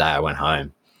first day I went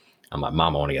home. I'm like,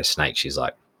 "Mum, I want to get a snake." She's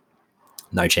like,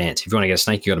 "No chance. If you want to get a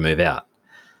snake, you got to move out."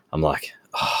 I'm like,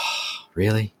 "Oh,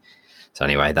 really?" So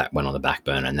anyway, that went on the back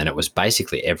burner. And then it was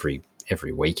basically every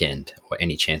weekend or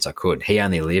any chance I could. He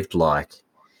only lived like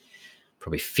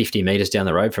probably 50 meters down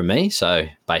the road from me. So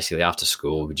basically after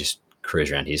school, we just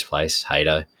cruise around his place,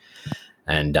 Haydo.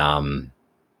 And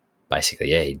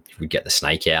basically, yeah, we'd get the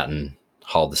snake out and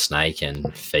hold the snake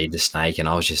and feed the snake. And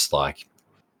I was just like,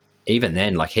 even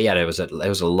then, like it was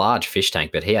a large fish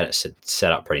tank, but he had it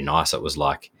set up pretty nice. It was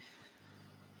like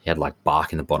he had like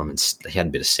bark in the bottom and he had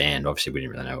a bit of sand. Obviously, we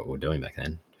didn't really know what we were doing back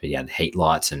then. But he had heat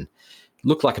lights and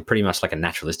looked like pretty much like a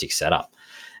naturalistic setup.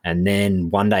 And then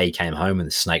one day he came home and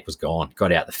the snake was gone.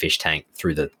 Got out the fish tank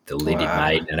through the lid it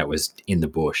made, and it was in the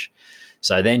bush.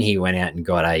 So then he went out and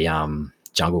got a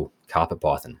jungle carpet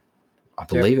python. I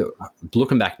believe it.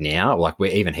 Looking back now, like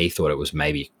even he thought it was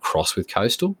maybe crossed with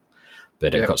coastal.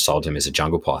 But it got sold to him as a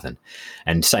jungle python.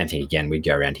 And same thing again, we'd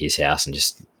go around his house and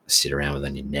just sit around with it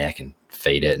on your neck and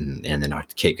feed it. And then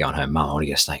I'd keep going home, "Mum, I want to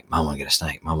get a snake. Mum, I want to get a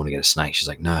snake. Mum, I want to get a snake." She's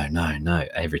like, no,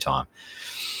 every time.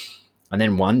 And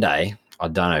then one day, I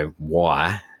don't know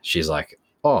why, she's like,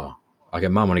 "Oh," I go,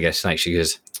 "Mum, I want to get a snake." She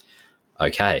goes,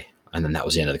 "Okay." And then that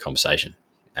was the end of the conversation.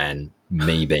 And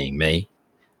me being me,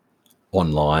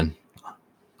 online,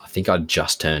 I think I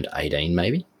just turned 18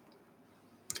 maybe.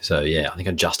 So, yeah, I think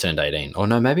I just turned 18. Oh,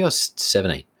 no, maybe I was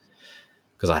 17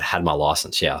 because I'd had my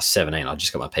license. Yeah, I was 17. I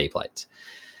just got my P plates.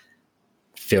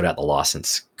 Filled out the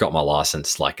license, got my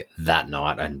license like that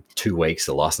night, and 2 weeks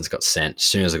the license got sent. As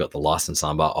soon as I got the license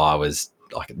number, I was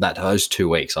like those 2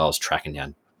 weeks I was tracking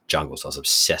down jungles. I was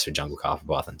obsessed with jungle carpet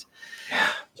pythons.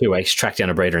 2 weeks, tracked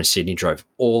down a breeder in Sydney, drove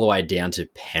all the way down to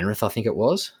Penrith, I think it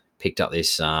was. Picked up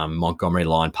this Montgomery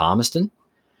line Palmerston,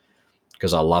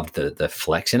 because I loved the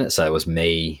flex in it. So it was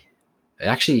me.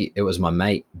 Actually, it was my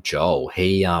mate Joel.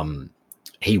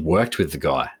 He worked with the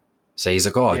guy. So he's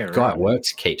like, "Oh, guy at work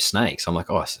keeps snakes." I'm like,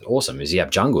 "Oh, awesome. Does he have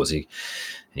jungles?"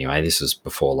 Anyway, this was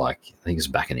before, like, I think it was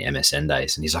back in the MSN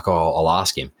days. And he's like, "Oh, I'll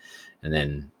ask him." And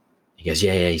then he goes,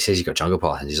 yeah, he says he's got jungle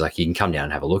pythons. He's like, "You can come down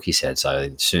and have a look," he said. So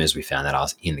as soon as we found that, I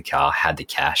was in the car, had the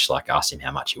cash, like asked him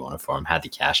how much he wanted for him, had the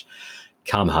cash,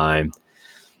 come home.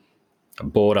 I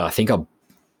bought an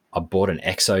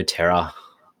Exo Terra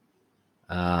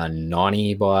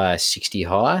 90 by 60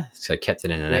 high. So I kept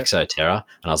it in an Exo Terra.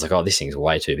 And I was like, "Oh, this thing's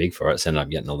way too big for it." So I ended up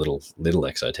getting a little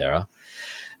Exo Terra.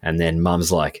 And then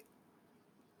Mum's like,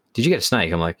 "Did you get a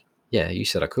snake?" I'm like, "Yeah, you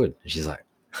said I could." And she's like,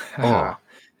 "Oh,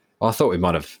 I thought we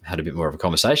might have had a bit more of a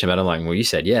conversation about it." I'm like, "Well, you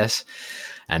said yes."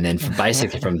 And then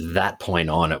basically from that point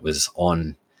on, it was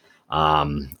on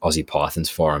Aussie Pythons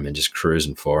forum and just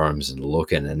cruising forums and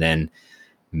looking. And then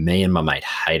me and my mate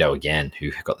Haydo again,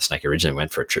 who got the snake originally,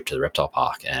 went for a trip to the reptile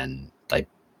park, and they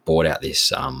bought out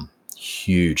this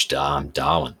huge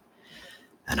Darwin.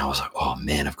 And I was like, "Oh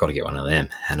man, I've got to get one of them."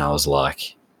 And I was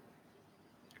like,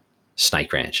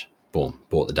 Snake Ranch, boom,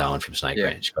 bought the Darwin from Snake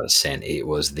Ranch, got it sent. It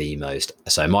was the most,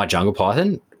 so my jungle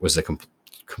python was the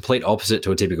complete opposite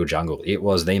to a typical jungle. It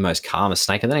was the most calmest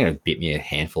snake, and then it bit me a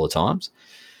handful of times.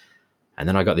 And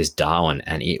then I got this Darwin,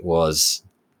 and it was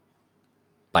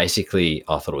basically,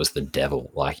 I thought it was the devil.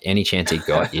 Like any chance he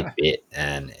got, it bit.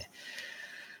 And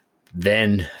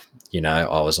then,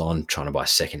 I was on trying to buy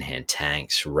secondhand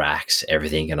tanks, racks,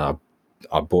 everything. And I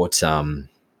bought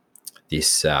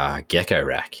this gecko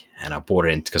rack, and I bought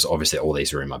it in because obviously all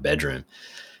these were in my bedroom,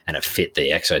 and it fit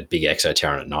the big Exo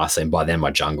Terra in it nicely. And by then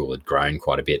my jungle had grown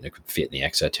quite a bit and it could fit in the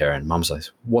Exo Terra. And Mum's like,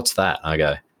 "What's that?" And I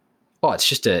go, oh, it's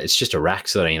just a rack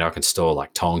so that, I can store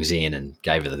like tongs in, and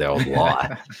gave her the old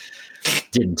lie.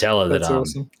 Didn't tell her that That's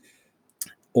awesome.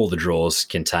 all the drawers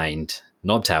contained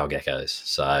knobtail geckos.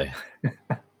 So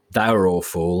they were all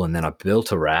full. And then I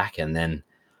built a rack, and then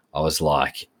I was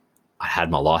like, I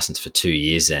had my license for 2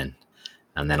 years then.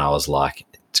 And then I was like,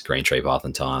 it's green tree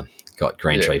python time. Got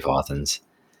green tree pythons.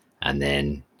 And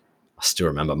then I still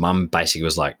remember Mum basically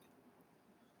was like,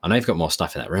 I know you've got more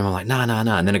stuff in that room. I'm like, no.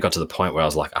 And then it got to the point where I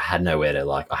was like, I had nowhere to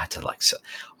I had to I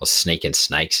was sneaking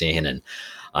snakes in, and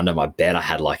under my bed I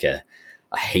had like a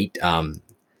heat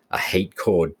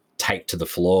cord taped to the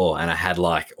floor, and I had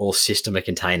like all Systema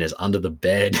containers under the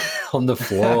bed on the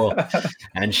floor.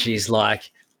 And she's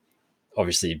like,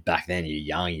 obviously back then you're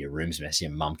young, your room's messy,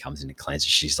 and Mum comes in and cleans it.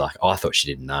 She's like, oh, I thought she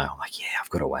didn't know. I'm like, yeah, I've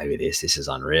got away with this. This is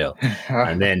unreal.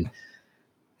 and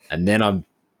then I've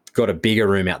got a bigger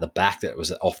room out the back that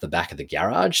was off the back of the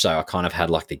garage. So I kind of had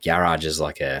like the garage as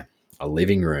like a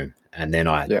living room. And then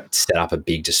I set up a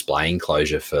big display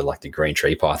enclosure for like the green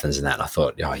tree pythons and that. And I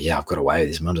thought, oh yeah, I've got away with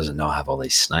this. Mum doesn't know I have all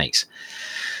these snakes.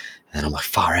 And I'm like,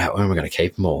 far out, when am I going to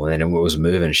keep them all? And then it was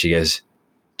moving. She goes,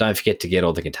 don't forget to get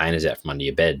all the containers out from under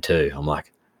your bed too. I'm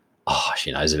like, oh,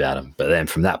 she knows about them. But then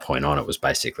from that point on, it was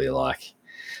basically like,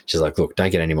 she's like, look, don't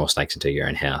get any more snakes into your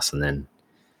own house. And then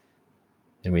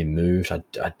we moved. I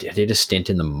did a stint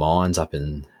in the mines up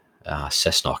in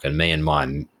Cessnock, and me and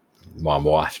my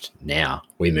wife now,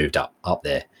 we moved up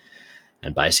there.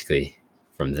 And basically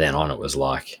from then on, it was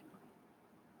like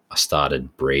I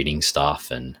started breeding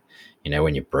stuff. And,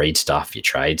 when you breed stuff, you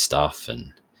trade stuff,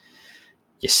 and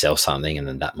you sell something, and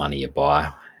then that money you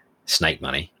buy, snake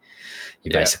money,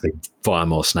 you basically buy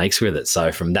more snakes with it.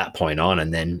 So from that point on,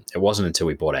 and then it wasn't until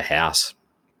we bought a house,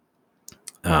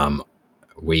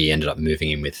 we ended up moving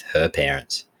in with her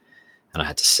parents, and I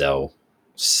had to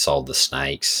sold the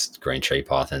snakes, green tree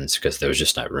pythons, because there was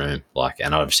just no room.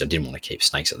 And obviously I didn't want to keep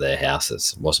snakes at their house.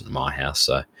 It wasn't my house.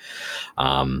 So,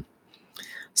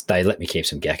 they let me keep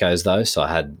some geckos though. So I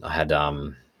had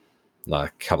like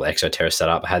a couple of Exoterra set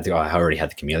up. I already had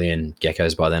the chameleon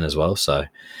geckos by then as well. So,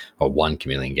 or one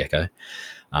chameleon gecko.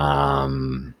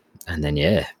 And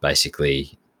then,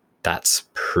 basically that's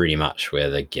pretty much where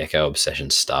the gecko obsession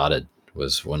started,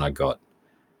 was when I got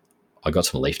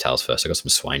some leaf tails first. I got some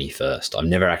Swaney first. I've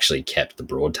never actually kept the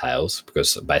broad tails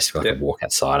because basically I could walk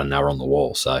outside and they were on the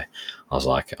wall. So I was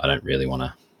like, I don't really want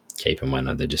to keep them when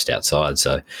they're just outside.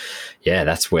 So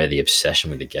that's where the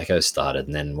obsession with the geckos started.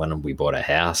 And then when we bought a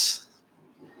house,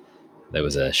 there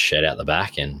was a shed out the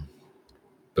back, and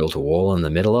built a wall in the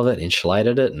middle of it,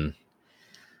 insulated it, and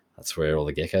that's where all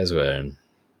the geckos were. And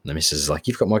the missus is like,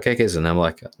 you've got more geckos? And I'm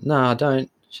like, no, I don't.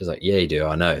 She's like, yeah, you do.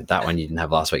 I know. That one you didn't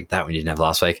have last week. That one you didn't have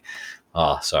last week.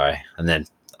 Oh, sorry. And then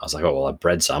I was like, oh, well, I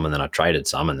bred some, and then I traded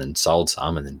some, and then sold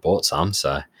some, and then bought some.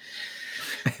 So,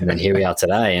 and then here we are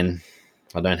today, and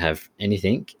I don't have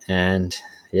anything. And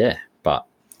but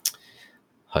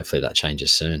hopefully that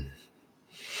changes soon.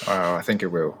 Oh, I think it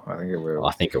will. I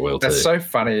think it will too. That's so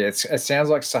funny. It sounds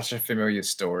like such a familiar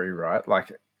story, right?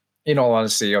 Like, in all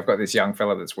honesty, I've got this young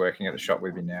fella that's working at the shop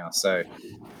with me now. So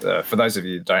for those of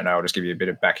you who don't know, I'll just give you a bit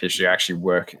of back history. I actually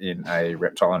work in a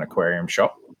reptile and aquarium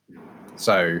shop.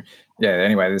 So,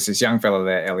 anyway, there's this young fella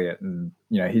there, Elliot, and,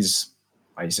 he's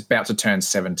about to turn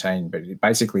 17, but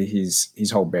basically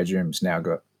his whole bedroom's now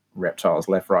got reptiles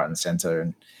left, right, and center.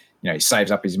 And, he saves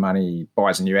up his money, he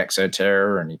buys a new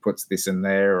Exoterra, and he puts this in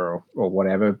there or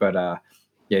whatever. But,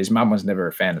 his mum was never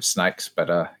a fan of snakes,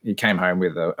 but he came home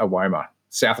with a Woma,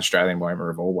 South Australian Woma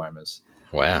of all Womas.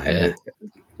 Wow, and a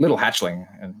little hatchling.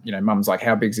 And, mum's like,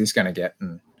 how big's this going to get?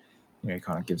 And, he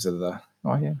kind of gives her the,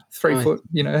 3 foot,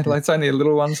 like it's only a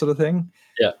little one sort of thing.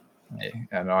 Yeah.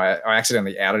 And I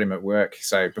accidentally outed him at work.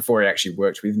 So before he actually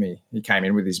worked with me, he came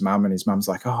in with his mum, and his mum's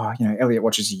like, oh, Elliot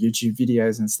watches YouTube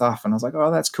videos and stuff. And I was like, oh,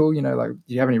 that's cool. Like,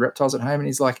 do you have any reptiles at home? And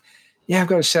he's like, yeah, I've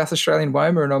got a South Australian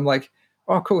Woma. And I'm like,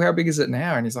 oh, cool. How big is it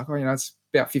now? And he's like, oh, it's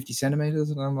about 50 centimeters.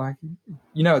 And I'm like,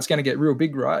 it's going to get real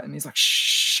big, right? And he's like,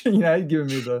 shh, giving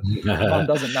me the mum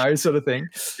doesn't know sort of thing.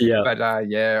 Yeah. But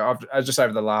I've just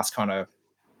over the last kind of,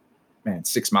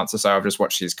 6 months or so, I've just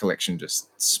watched his collection just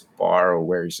spiral,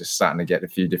 where he's just starting to get a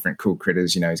few different cool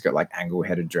critters. He's got like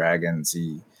angle-headed dragons.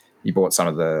 He bought some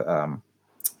of the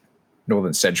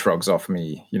northern sedge frogs off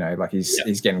me.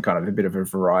 He's getting kind of a bit of a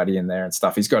variety in there and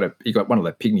stuff. He got one of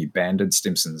the pygmy banded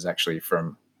Stimsons actually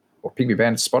or pygmy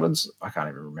banded spotteds. I can't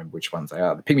even remember which ones they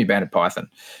are. The pygmy banded python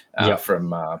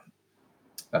from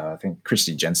I think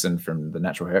Christy Jensen from the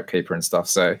Natural Herp Keeper and stuff.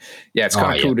 So it's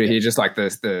kind of cool to hear just like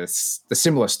the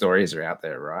similar stories are out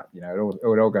there, right? It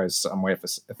all goes somewhere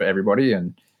for everybody.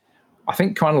 And I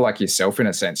think kind of like yourself in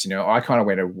a sense, I kind of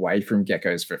went away from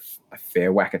geckos for a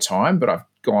fair whack of time, but I've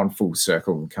gone full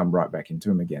circle and come right back into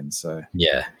them again. So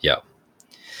Yeah, yeah,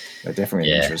 they're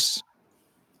definitely an yeah. interest.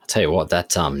 I'll tell you what,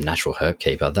 that Natural Herb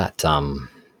Keeper, that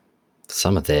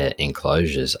some of their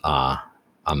enclosures are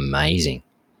amazing.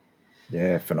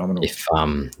 Yeah, phenomenal. If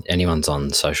anyone's on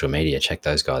social media, check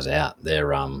those guys out.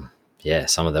 They're yeah,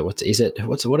 some of the what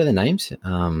are their names?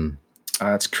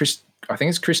 It's Chris. I think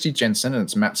it's Christy Jensen and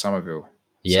it's Matt Somerville.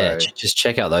 Yeah, So just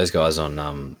check out those guys on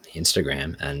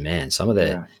Instagram, and man, yeah, some of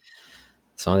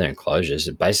their enclosures.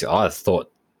 Basically, I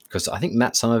thought, because I think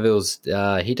Matt Somerville's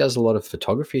he does a lot of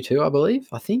photography too. I believe.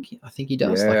 I think he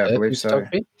does like yeah, I believe urban so.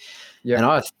 photography.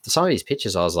 Yeah, And some of these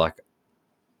pictures, I was like,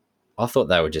 I thought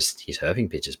they were just his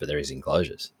herping pictures, but they're his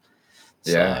enclosures.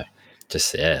 So yeah,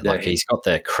 just yeah, like he's got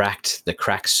the cracked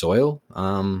soil in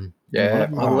one yeah. of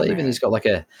them, I Oh believe, and man, he's got like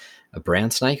a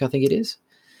brown snake, I think it is.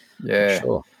 Not yeah.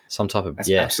 sure. Some type of That's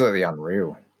absolutely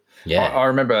unreal. yeah. I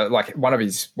remember like one of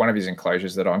his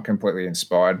enclosures that I'm completely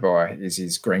inspired by is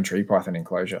his green tree python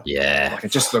enclosure. Yeah. Like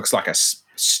it just looks like a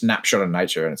snapshot of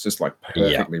nature, and it's just like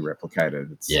Yeah. perfectly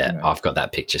replicated. It's, Yeah. I've got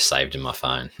that picture saved in my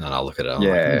phone, and I'll look at it. I'm like,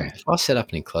 yeah, if I set up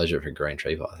an enclosure for green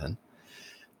tree python,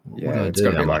 what do yeah, I it's got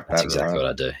do? to be I'm like, like that's that, exactly right?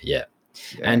 what I do. Yeah.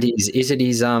 Yeah, And is it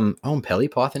his Pelly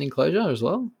python enclosure as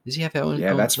well? Does he have our own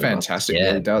yeah, that's Pelly python? fantastic. Yeah,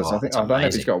 Yeah. he does. Oh, I that's don't know if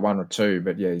he's amazing. got one or two,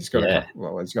 but yeah, he's got a Yeah. couple.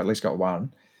 Well, he's got at least got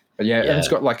one. But yeah, and it's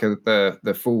Yeah. got like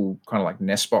the full kind of like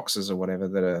nest boxes or whatever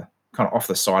that are kind of off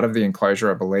the side of the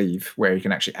enclosure, I believe, where you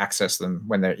can actually access them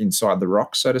when they're inside the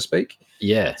rock, so to speak.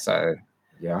 Yeah. So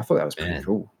yeah, I thought that was pretty Man.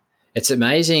 cool. It's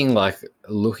amazing, like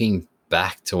looking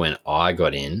back to when I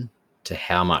got in to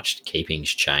how much keeping's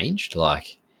changed,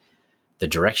 like the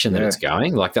direction that Yeah, it's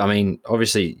going. Like, I mean,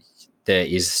 obviously there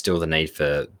is still the need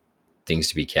for things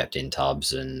to be kept in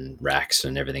tubs and racks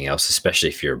and everything else, especially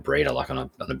if you're a breeder, like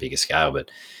on a bigger scale. But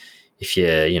if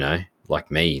you're, like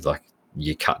me, like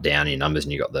you cut down your numbers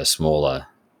and you got the smaller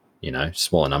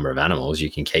number of animals,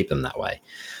 you can keep them that way.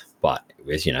 But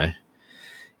with,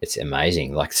 it's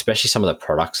amazing, like especially some of the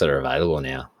products that are available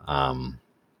now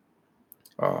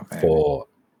oh man,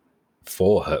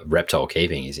 for reptile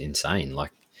keeping is insane.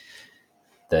 Like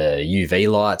the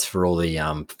UV lights for all the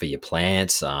for your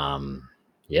plants,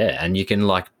 yeah, and you can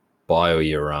like buy all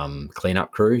your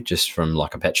cleanup crew just from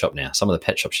like a pet shop now. Some of the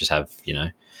pet shops just have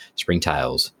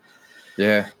springtails.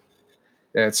 yeah,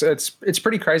 yeah. It's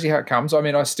pretty crazy how it comes. I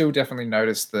mean, I still definitely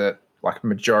notice that like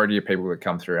majority of people that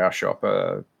come through our shop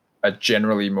are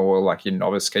generally more like your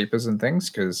novice keepers and things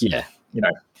because Yeah, you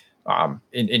know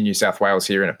in New South Wales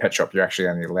here in a pet shop, you're actually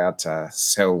only allowed to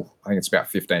sell, I think it's about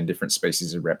 15 different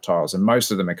species of reptiles. And most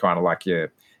of them are kind of like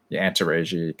your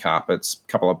Antaresia, your carpets,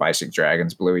 a couple of basic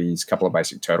dragons, blueies, a couple of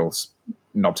basic turtles,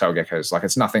 knobtail geckos. Like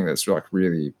it's nothing that's like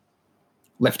really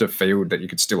left of field that you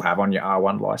could still have on your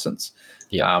R1 license.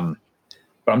 yeah,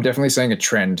 But I'm definitely seeing a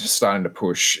trend starting to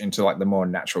push into like the more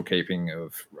natural keeping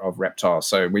of reptiles.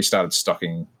 So we started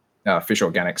stocking Fish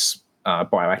Organics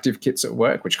bioactive kits at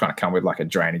work, which kind of come with like a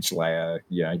drainage layer,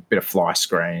 a bit of fly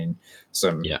screen,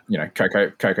 some yeah.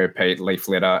 cocoa peat, leaf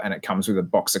litter, and it comes with a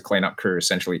box of cleanup crew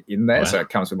essentially in there. Wow. So it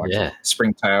comes with like Yeah,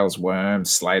 springtails,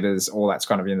 worms, slaters, all that's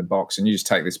kind of in the box, and you just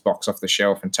take this box off the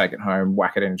shelf and take it home,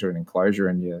 whack it into an enclosure,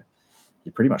 and you're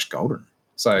pretty much golden.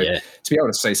 So yeah, to be able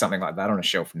to see something like that on a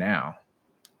shelf now,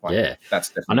 like yeah. that's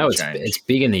I definitely know a it's change.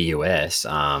 big in the US.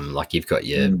 Like you've got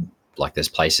your Mm, like there's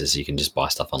places you can just buy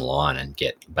stuff online and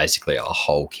get basically a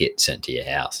whole kit sent to your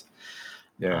house.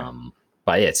 yeah.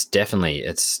 But yeah,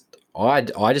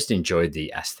 I just enjoyed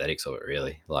the aesthetics of it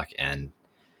really. Like, and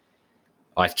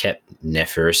I kept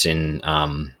Nephurus in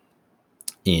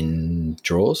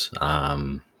drawers,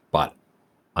 but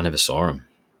I never saw them.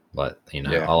 But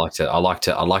Yeah. I like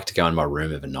to go in my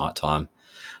room over night time.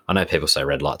 I know people say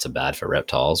red lights are bad for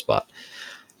reptiles, but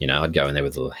I'd go in there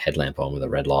with a headlamp on with a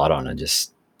red light on and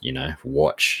just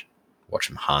watch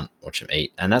them hunt, watch them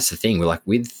eat. And that's the thing. We're like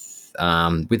with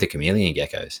the chameleon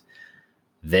geckos,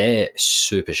 they're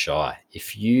super shy.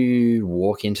 If you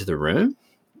walk into the room,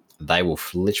 they will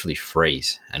literally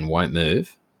freeze and won't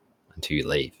move until you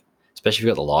leave, especially if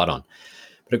you've got the light on.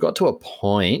 But it got to a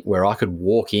point where I could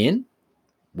walk in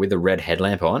with a red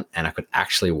headlamp on and I could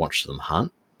actually watch them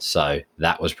hunt. So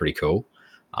that was pretty cool.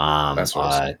 That's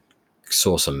awesome. I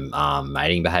saw some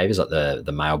mating behaviors, like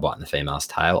the male biting the female's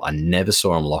tail. I never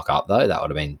saw them lock up though. That would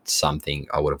have been something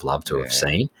I would have loved to have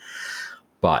seen.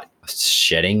 But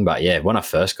shedding, but yeah, when I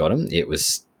first got them, it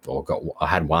was I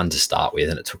had one to start with,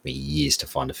 and it took me years to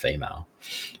find a female.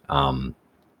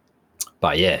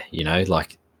 But yeah,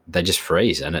 like they just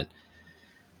freeze, and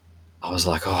I was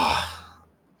like, oh,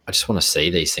 I just want to see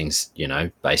these things,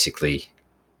 basically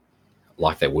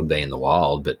like they would be in the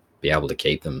wild, but be able to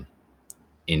keep them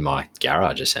in my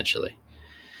garage essentially.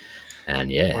 And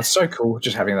Well, it's so cool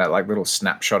just having that like little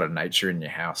snapshot of nature in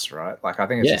your house, right? Like I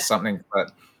think it's just something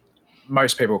that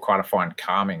most people kind of find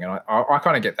calming, and I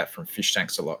kind of get that from fish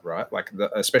tanks a lot, right? Like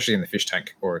especially in the fish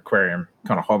tank or aquarium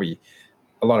kind of hobby,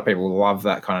 a lot of people love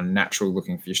that kind of natural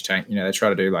looking fish tank. You know, they try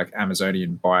to do like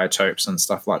Amazonian biotopes and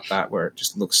stuff like that, where it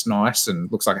just looks nice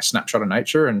and looks like a snapshot of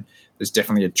nature. And there's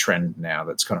definitely a trend now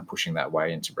that's kind of pushing that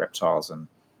way into reptiles, and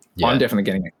I'm definitely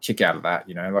getting a kick out of that.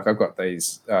 You know, like I've got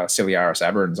these Ciliaris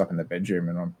aberrans up in the bedroom,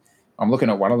 and I'm looking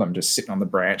at one of them just sitting on the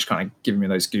branch, kind of giving me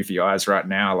those goofy eyes right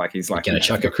now. Like he's like, "You're going to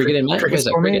chuck a cricket in, mate? Where's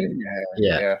that cricket?"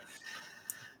 Yeah.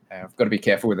 I've got to be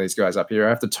careful with these guys up here. I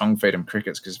have to tongue feed them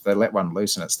crickets because if they let one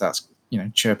loose and it starts,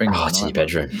 chirping. Oh, it's in your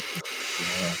bedroom.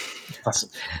 Yeah. Plus,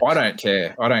 I don't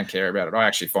care. I don't care about it. I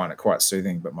actually find it quite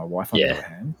soothing. But my wife, on the other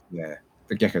hand,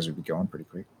 the geckos would be gone pretty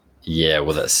quick. Yeah,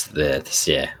 well, that's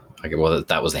yeah. Okay, well,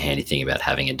 that was the handy thing about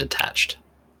having a detached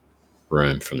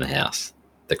room from the house.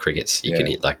 The crickets, you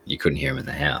couldn't hear them in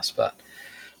the house. But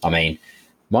I mean,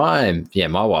 my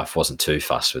wife wasn't too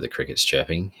fussed with the crickets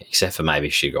chirping, except for maybe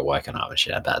she got woken up and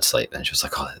she had bad sleep, and she was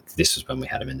like, "Oh, this was when we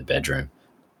had them in the bedroom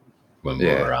when we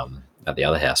were at the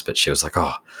other house." But she was like,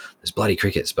 "Oh, there's bloody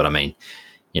crickets." But I mean,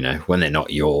 when they're not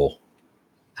your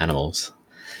animals,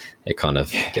 it kind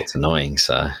of gets annoying.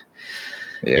 So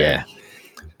yeah.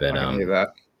 But I can hear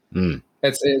that.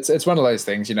 It's one of those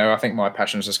things, I think my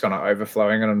passion's just kind of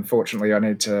overflowing, and unfortunately I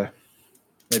need to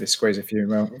squeeze a few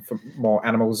more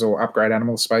animals or upgrade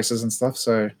animal spaces and stuff.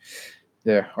 So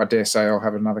yeah, I dare say I'll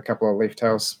have another couple of leaf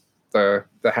tails. The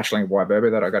hatchling Wyberber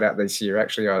that I got out this year,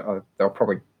 actually, they'll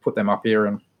probably put them up here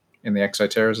and in the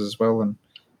exoterras as well, and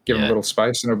give them a little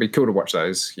space. And it'll be cool to watch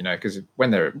those, because when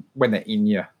they're in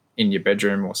your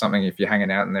bedroom or something, if you're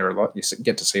hanging out in there a lot, you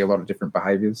get to see a lot of different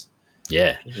behaviours.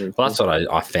 Yeah, well, that's what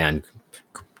I found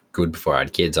good before I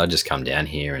had kids. I'd just come down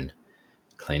here and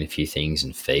clean a few things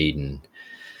and feed and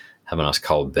have a nice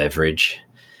cold beverage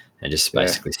and just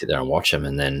basically sit there and watch them,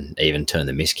 and then even turn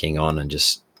the Mist King on and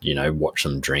just, watch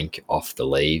them drink off the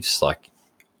leaves. Like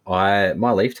my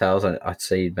leaf tails, I'd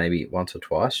see maybe once or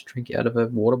twice drink out of a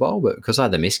water bowl, but because I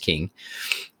had the Mist King,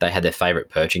 they had their favourite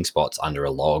perching spots under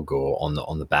a log or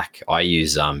on the back. I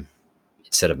use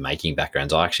instead of making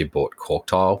backgrounds, I actually bought cork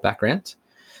tile backgrounds.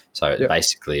 So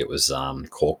basically it was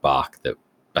cork bark that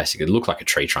basically looked like a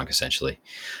tree trunk essentially.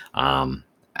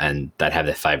 And they'd have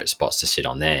their favourite spots to sit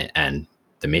on there. And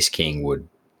the Mist King would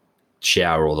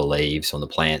shower all the leaves on the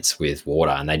plants with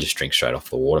water, and they just drink straight off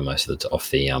the water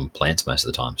off the plants most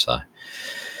of the time. So,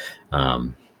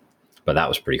 but that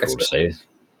was pretty cool to see.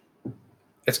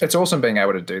 It's awesome being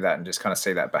able to do that and just kind of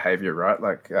see that behaviour, right?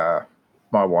 Like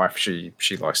my wife, she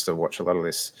likes to watch a lot of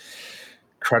this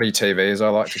cruddy TV, as I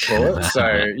like to call it. So,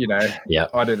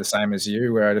 I do the same as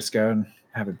you, where I just go and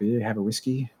have a beer, have a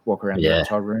whiskey, walk around the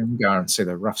reptile room, go and see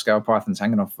the rough scale pythons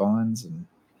hanging off vines, and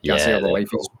go see all the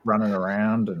leafies running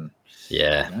around, and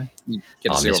you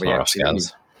get to see all the rough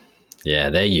scales. Yeah,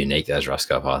 they're unique, those rough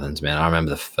scale pythons, man. I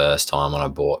remember the first time when I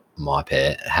bought my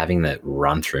pair, having that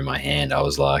run through my hand, I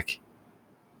was like,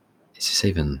 is this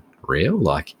even real?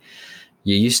 Like,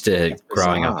 you're used to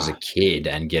growing up as a kid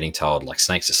and getting told like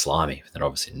snakes are slimy. They're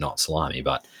obviously not slimy,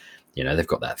 but they've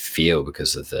got that feel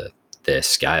because of their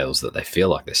scales that they feel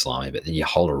like they're slimy. But then you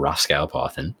hold a rough scale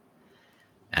python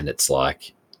and it's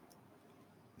like,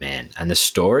 man, and the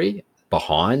story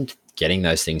behind getting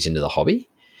those things into the hobby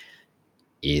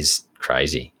is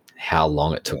crazy. How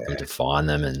long it took them to find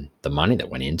them and the money that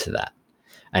went into that.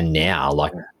 And now,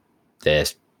 like,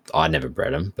 I never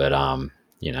bred them, but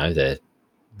they're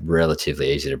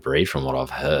relatively easy to breed from what I've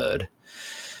heard.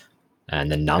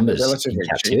 And the numbers in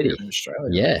captivity, in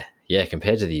Australia.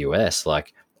 compared to the US,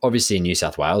 like obviously in New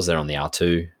South Wales, they're on the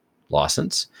R2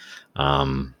 license.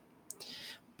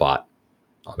 But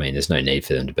I mean, there's no need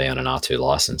for them to be on an R2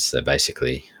 license. They're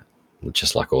basically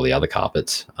just like all the other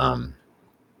carpets.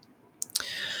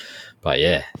 But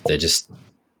yeah, they're just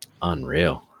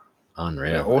unreal.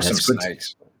 Yeah, awesome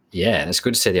snakes. Yeah, and it's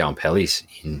good to see the Pellies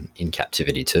in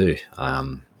captivity too,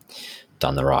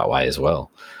 done the right way as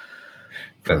well.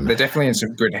 They're definitely in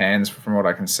some good hands from what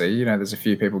I can see. There's a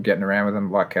few people getting around with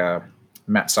them, like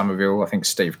Matt Somerville. I think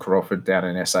Steve Crawford down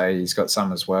in SA, he's got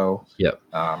some as well. Yep.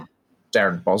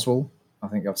 Darren Boswell, I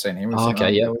think I've seen him.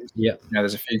 Okay, yeah.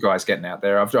 There's a few guys getting out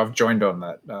there. I've joined on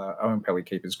that Owen Pelly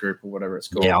Keepers group or whatever it's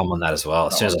called. Yeah, I'm on that as well.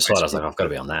 As soon as I saw it, I was like, I've got to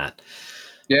be on that.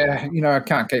 Yeah, I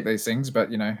can't keep these things,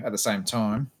 but at the same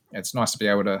time, it's nice to be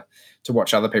able to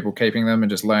watch other people keeping them and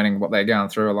just learning what they're going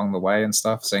through along the way and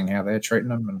stuff, seeing how they're treating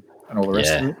them and all the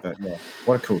rest of it. But yeah,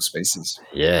 what a cool species.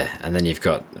 Yeah, and then you've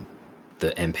got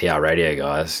the NPR radio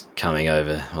guys coming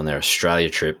over on their Australia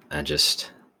trip and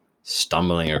just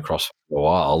stumbling across the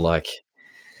wild. Like,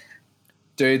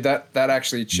 dude, that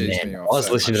actually cheesed man, me I off was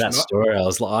so listening to much. that story. I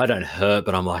was like, I don't hurt,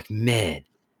 but I'm like, man,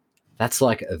 that's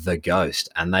like the ghost.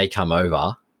 And they come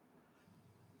over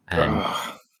and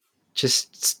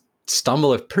just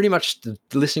stumble. Pretty much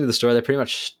listening to the story, they pretty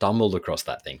much stumbled across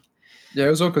that thing. Yeah, it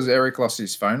was all because Eric lost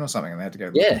his phone or something, and they had to go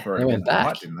looking for it. They went back,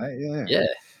 night, didn't they? Yeah, yeah.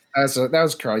 That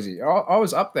was crazy. I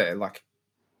was up there like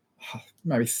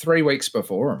maybe 3 weeks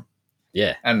before him.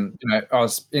 Yeah. And, I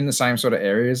was in the same sort of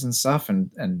areas and stuff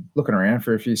and looking around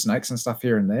for a few snakes and stuff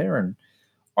here and there. And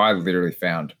I literally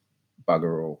found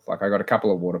bugger all. Like, I got a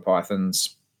couple of water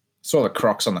pythons, saw the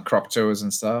crocs on the croc tours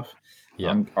and stuff.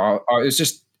 Yeah. It was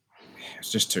just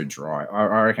too dry.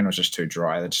 I reckon it was just too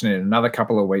dry. They just needed another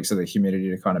couple of weeks of the humidity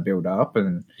to kind of build up.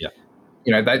 And,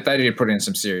 they did put in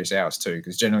some serious hours too,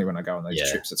 because generally when I go on those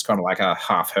trips, it's kind of like a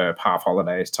half herb, half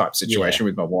holiday type situation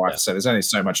with my wife. So there's only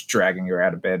so much dragging her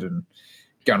out of bed and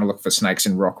going to look for snakes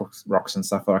in rocks and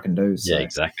stuff that I can do. So. Yeah,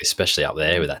 exactly. Especially up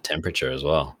there with that temperature as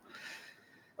well.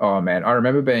 Oh, man. I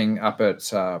remember being up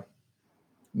at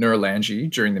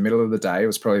Nourlangie during the middle of the day. It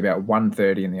was probably about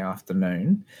 1:30 in the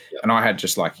afternoon. Yep. And I had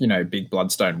just like, big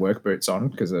Bloodstone work boots on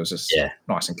because it was just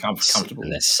nice and comfortable.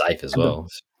 And they're safe as well.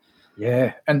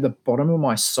 Yeah. And the bottom of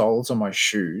my soles on my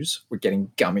shoes were getting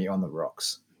gummy on the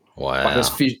rocks. Wow. Like I was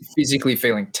physically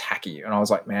feeling tacky. And I was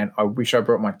like, man, I wish I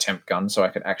brought my temp gun so I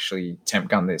could actually temp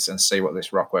gun this and see what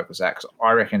this rock work was at. Because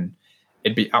I reckon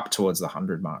it'd be up towards the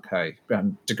 100 mark. Hey,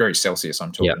 degrees Celsius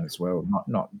I'm talking as well,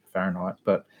 not Fahrenheit.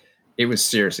 But it was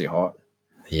seriously hot.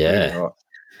 Yeah. Really hot.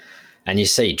 And you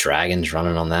see dragons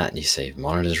running on that, and you see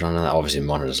monitors running on that. Obviously,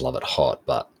 monitors love it hot,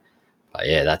 but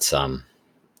yeah, that's crazy.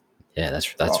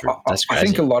 I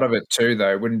think a lot of it too,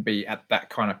 though, wouldn't be at that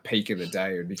kind of peak of the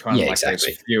day. It would be kind of like those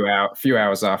few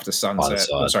hours after sunset.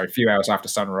 Few hours after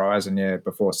sunrise, and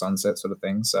before sunset, sort of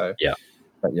thing. So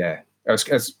but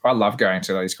I love going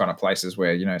to those kind of places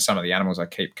where some of the animals I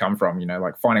keep come from.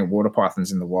 Like finding water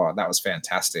pythons in the wild. That was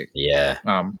fantastic. Yeah.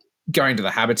 Going to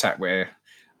the habitat where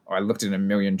I looked in a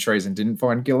million trees and didn't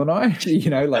find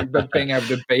gillini, but being able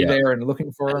to be there and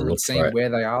looking for them and seeing where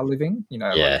they are living,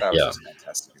 that was just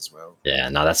fantastic as well. Yeah,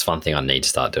 no, that's one thing I need to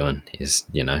start doing is,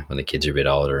 when the kids are a bit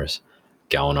older, is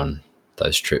going on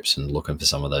those trips and looking for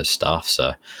some of those stuff.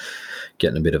 So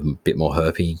getting a bit more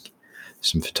herping,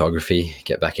 some photography,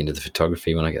 get back into the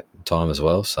photography when I get time as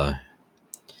well. So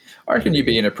I reckon you'd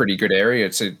be in a pretty good area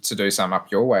to do some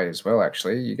up your way as well,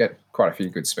 actually. You get quite a few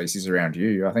good species around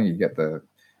you. I think you get the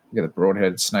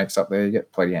broadhead snakes up there. You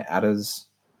get plenty of adders.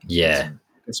 Yeah.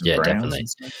 Some Definitely.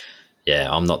 Yeah,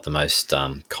 I'm not the most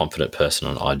confident person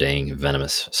on IDing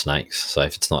venomous snakes. So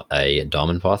if it's not a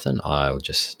diamond python, I'll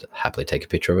just happily take a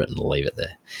picture of it and leave it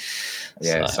there.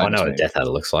 Yeah, so I know what a death adder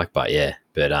looks like, but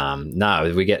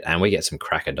no, we get some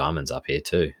cracker diamonds up here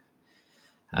too.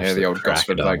 Absolute the old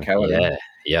Gosford locality.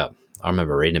 Yeah. I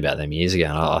remember reading about them years ago,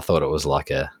 and I thought it was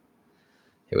like a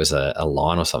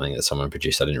line or something that someone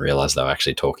produced. I didn't realize they were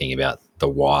actually talking about the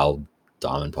wild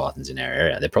diamond pythons in our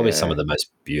area. They're probably some of the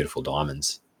most beautiful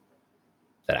diamonds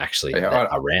that actually are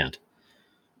around.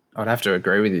 I'd have to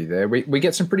agree with you there. We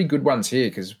get some pretty good ones here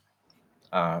because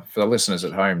for the listeners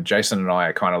at home, Jason and I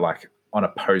are kind of like on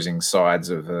opposing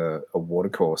sides of a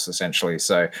watercourse, essentially.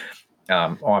 So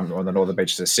I'm on the northern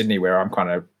beaches of Sydney, where I'm kind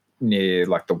of near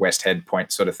like the West Head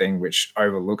Point sort of thing, which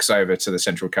overlooks over to the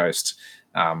Central Coast.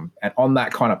 And on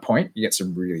that kind of point, you get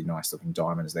some really nice looking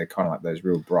diamonds. They're kind of like those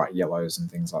real bright yellows and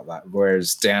things like that.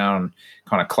 Whereas down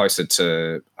kind of closer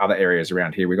to other areas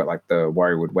around here, we got like the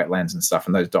Warriewood wetlands and stuff.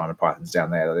 And those diamond pythons down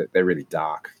there, they're really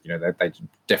dark. They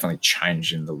definitely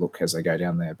change in the look as they go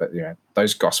down there. But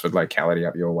those Gosford locality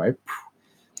up your way,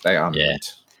 they are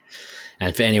mint.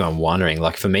 And for anyone wondering,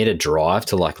 like for me to drive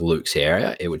to like Luke's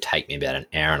area, it would take me about an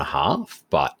hour and a half.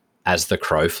 But as the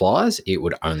crow flies, it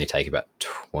would only take about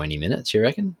 20 minutes, you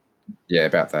reckon? Yeah,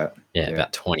 about that. Yeah,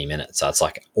 about 20 minutes. So it's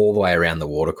like all the way around the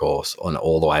watercourse and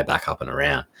all the way back up and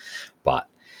around. But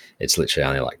it's literally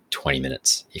only like 20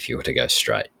 minutes if you were to go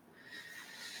straight.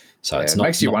 So it's not,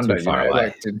 makes you wonder, too far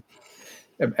away.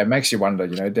 It makes you wonder,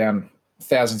 down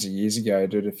thousands of years ago,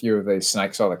 did a few of these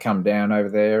snakes either come down over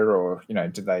there or,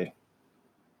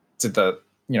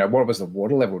 what was the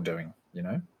water level doing,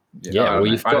 I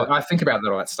think about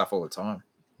all that stuff all the time.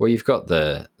 Well, you've got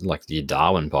your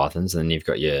Darwin pythons, and then you've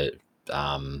got your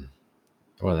what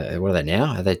are they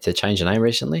now? Have they changed the name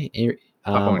recently?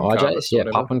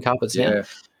 IJs, Papuan carpets now.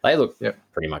 They look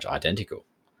pretty much identical.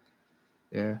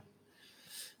 Yeah.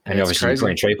 And obviously the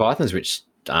green tree pythons, which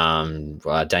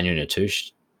Daniel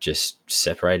Natouche just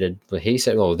separated. But he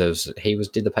said, "Well, did he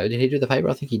do the paper? Did he do the paper?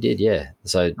 I think he did. Yeah.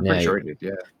 So I'm now, pretty sure he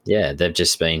did. yeah, they've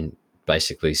just been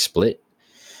basically split,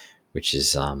 which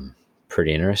is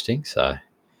pretty interesting. So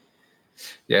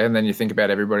Yeah, and then you think about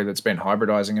everybody that's been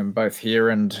hybridizing them both here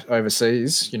and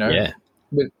overseas. yeah,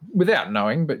 Without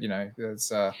knowing, but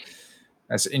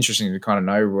that's interesting to kind of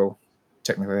know. Well,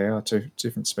 technically they are two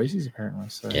different species apparently.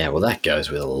 So yeah. Well, that goes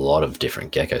with a lot of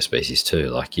different gecko species too.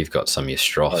 Like you've got some of your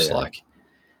strophs, like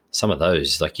some of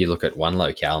those. Like you look at one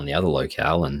locale and the other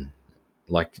locale, and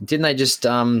like didn't they just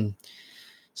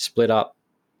split up?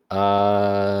 What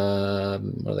are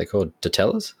they called?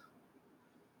 Totellas?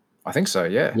 I think so.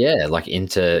 Yeah. Yeah, like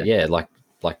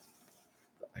like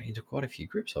into quite a few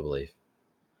groups, I believe.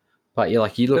 But yeah,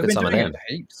 like you look They've at been some of doing them.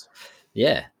 it heaps.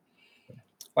 Yeah.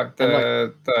 Like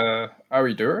the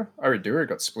Oridura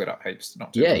got split up heaps.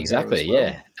 Not too Yeah, long ago exactly. as well.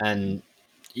 Yeah. And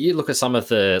you look at some of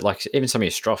the, like even some of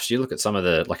your strophs, you look at some of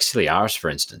the, like Ciliaris, for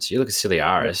instance. You look at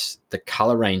Ciliaris, the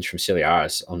color range from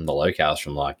Ciliaris on the locales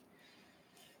from like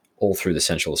all through the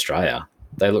Central Australia,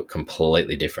 they look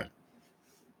completely different.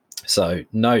 So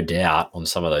no doubt on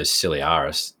some of those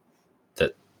Ciliaris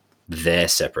that they're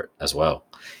separate as well.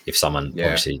 If someone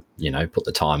obviously, put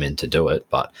the time in to do it,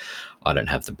 but I don't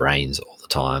have the brains or the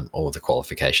time or the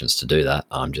qualifications to do that.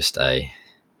 I'm just a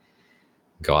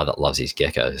guy that loves his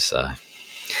geckos. So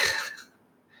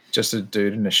just a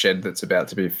dude in a shed that's about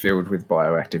to be filled with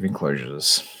bioactive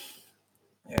enclosures.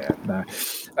 Yeah, no.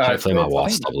 Hopefully my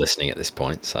wife stopped listening at this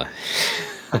point. So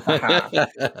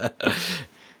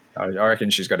I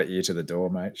reckon she's got an ear to the door,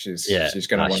 mate. She's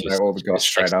going to want to know all the goss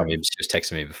straight up. She was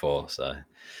texting me before, so.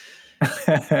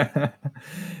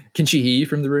 Can she hear you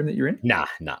from the room that you're in? Nah.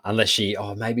 Unless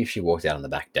maybe if she walked out on the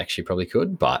back deck, she probably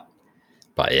could. But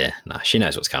yeah, she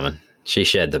knows what's coming. She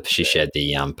shared the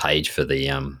page for the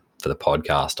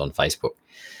podcast on Facebook,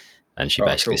 and she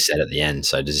basically said at the end,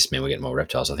 "So does this mean we get more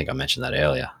reptiles?" I think I mentioned that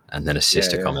earlier, and then a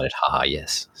sister commented, "Haha,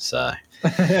 yes." So.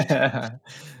 Yeah.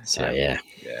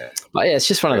 But yeah, it's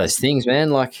just one of those things,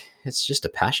 man. Like it's just a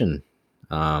passion,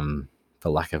 for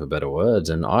lack of a better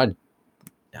words. And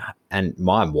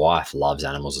my wife loves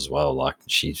animals as well. Like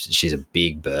she's a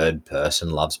big bird person,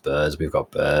 loves birds. We've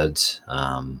got birds,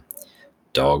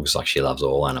 dogs. Like she loves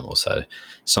all animals. So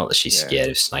it's not that she's scared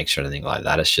of snakes or anything like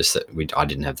that. It's just that I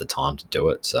didn't have the time to do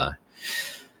it. So.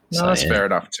 No, that's fair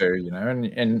enough too,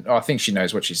 and I think she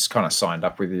knows what she's kind of signed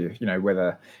up with you,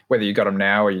 whether you got them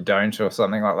now or you don't or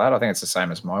something like that. I think it's the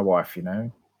same as my wife,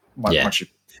 once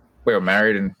we were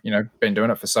married and, been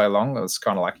doing it for so long, it's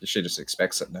kind of like she just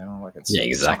expects it now. Like it's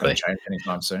not going to change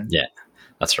anytime soon. Yeah,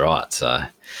 that's right. So,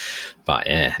 but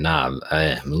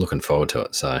I'm looking forward to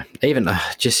it. So even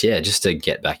just to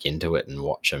get back into it and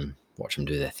watch them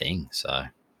do their thing. So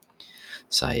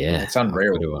yeah, it's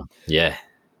unreal. Yeah.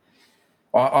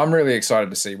 I'm really excited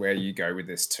to see where you go with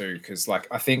this too, because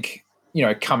I think,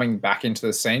 coming back into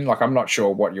the scene, I'm not sure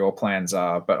what your plans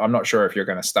are, but I'm not sure if you're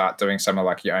going to start doing some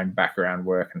of your own background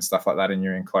work and stuff like that in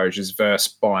your enclosures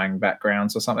versus buying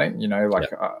backgrounds or something, what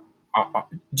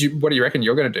do you reckon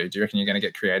you're going to do? Do you reckon you're going to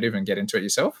get creative and get into it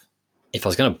yourself? If I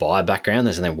was going to buy a background,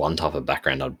 there's only one type of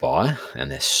background I'd buy,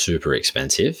 and they're super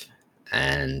expensive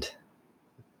and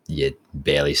you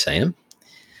barely see them.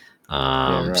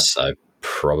 So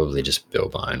probably just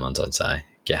build my own ones, I'd say.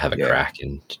 Have a crack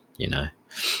and,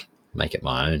 make it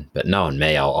my own. But knowing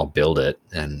me, I'll build it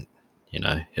and,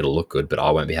 it'll look good, but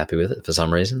I won't be happy with it for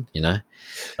some reason,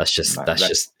 That's just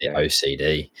the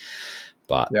OCD.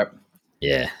 But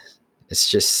it's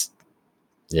just,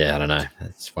 I don't know.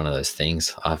 It's one of those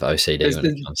things. I have OCD when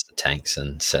it comes to tanks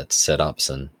and setups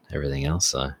and everything else.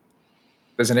 So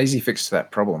there's an easy fix to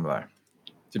that problem, though.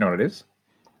 Do you know what it is?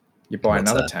 You buy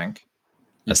another tank.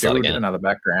 You build another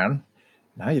background.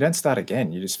 No, you don't start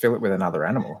again. You just fill it with another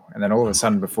animal. And then all of a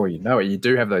sudden, before you know it, you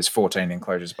do have those 14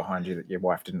 enclosures behind you that your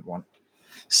wife didn't want.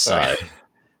 So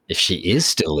if she is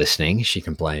still listening, she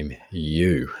can blame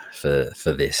you for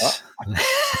this.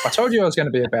 I told you I was going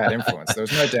to be a bad influence. There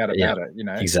was no doubt about it.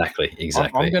 Exactly.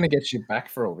 I'm going to get you back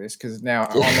for all this because now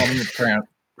I'm the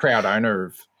proud owner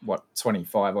of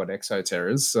 25 odd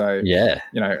Exoterras. So,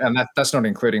 and that's not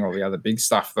including all the other big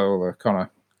stuff, though, all the kind of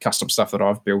custom stuff that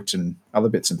I've built and other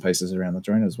bits and pieces around the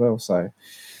joint as well. So,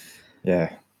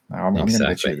 I'm going to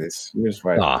get you this. You just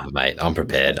wait. Oh, mate, I'm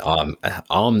prepared. I'm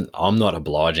not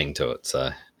obliging to it,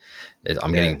 so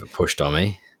I'm getting pushed on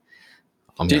me.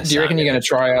 Do you reckon you're going to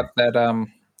try out that?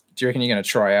 Do you reckon you're going to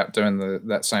try out doing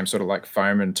that same sort of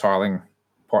foam and tiling?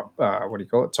 What do you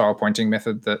call it? Tile pointing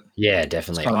method that? Yeah,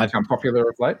 definitely. Kind of become popular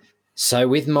of late. So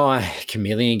with my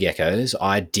chameleon geckos,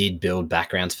 I did build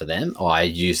backgrounds for them. I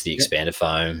used the expander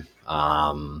foam,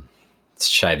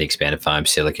 shave the expanded foam,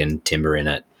 silicon, timber in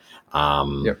it.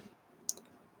 Yep.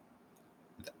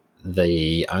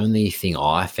 The only thing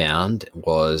I found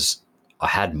was I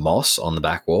had moss on the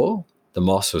back wall. The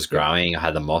moss was growing. I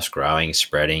had the moss growing,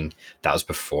 spreading. That was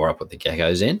before I put the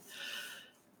geckos in.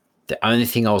 The only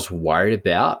thing I was worried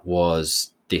about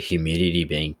was the humidity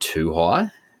being too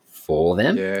high for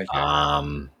them. Yeah.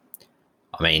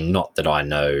 I mean, not that I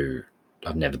know,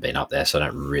 I've never been up there, so I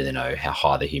don't really know how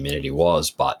high the humidity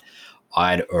was, but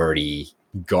I'd already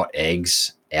got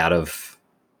eggs out of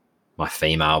my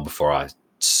female before I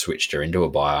switched her into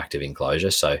a bioactive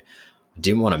enclosure. So I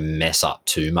didn't want to mess up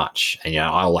too much. And,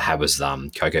 all I had was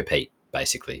cocoa peat,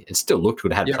 basically. It still looked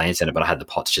good. It had plants in it, but I had the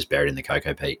pots just buried in the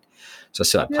cocoa peat. So I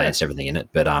still had plants and everything in it.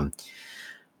 But I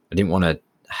didn't want to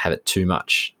have it too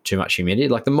much humidity.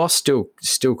 Like the moss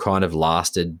still kind of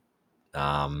lasted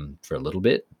for a little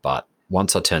bit. But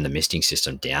once I turned the misting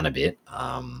system down a bit,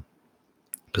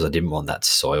 because I didn't want that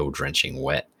soil drenching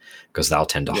wet, because they'll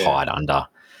tend to hide under.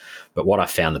 But what I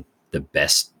found the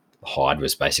best hide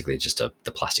was basically just the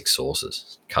plastic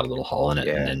saucers, cut a little hole in it,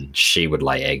 and then she would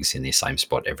lay eggs in the same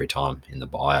spot every time in the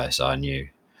bio. So I knew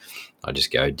I'd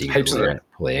just go dig it,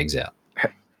 pull the eggs out.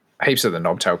 Heaps of the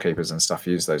knobtail keepers and stuff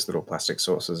use those little plastic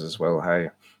saucers as well.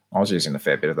 Hey, I was using a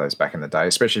fair bit of those back in the day,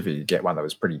 especially if you get one that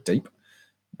was pretty deep,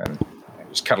 and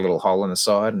just cut a little hole in the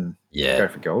side and go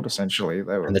for gold. Essentially,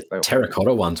 the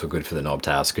terracotta ones were good for the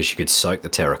knobtails because you could soak the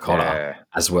terracotta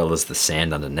as well as the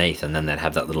sand underneath, and then they'd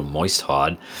have that little moist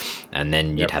hide, and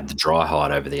then you'd have the dry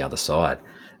hide over the other side.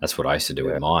 That's what I used to do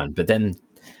with mine. But then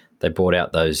they brought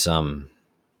out those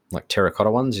like terracotta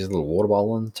ones, just a little water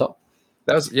bowl on the top.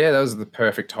 That was the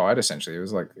perfect hide. Essentially, it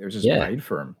was just made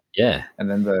for them. Yeah, and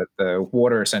then the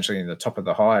water essentially in the top of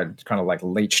the hide kind of like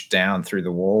leached down through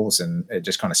the walls, and it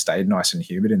just kind of stayed nice and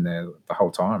humid in there the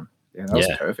whole time. Yeah, that was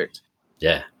perfect.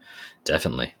 Yeah,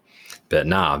 definitely. But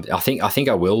no, I think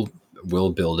I will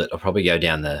build it. I'll probably go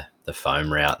down the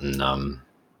foam route and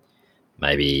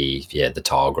maybe the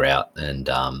tile route and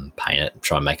paint it,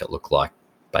 try and make it look like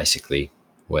basically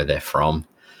where they're from.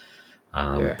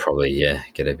 Probably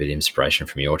get a bit of inspiration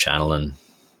from your channel and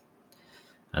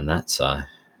that. So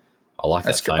I like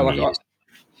that foam you use.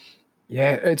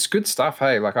 Yeah, it's good stuff.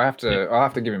 Hey, like I have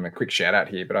to give him a quick shout out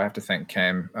here, but I have to thank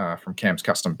Cam from Cam's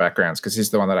Custom Backgrounds, because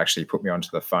he's the one that actually put me onto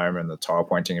the foam and the tile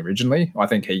pointing originally. I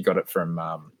think he got it from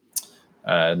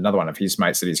another one of his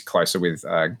mates that he's closer with,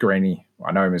 Greenie.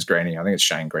 I know him as Greenie. I think it's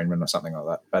Shane Greenman or something like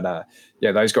that. But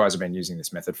those guys have been using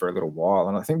this method for a little while,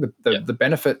 and I think the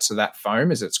benefit to that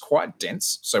foam is it's quite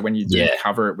dense. So when you do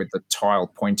cover it with the tile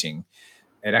pointing,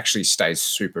 it actually stays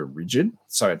super rigid.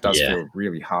 So it does feel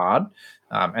really hard.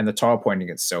 And the tile pointing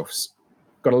itself's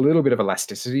got a little bit of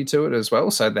elasticity to it as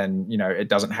well. So then, it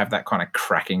doesn't have that kind of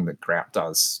cracking that grout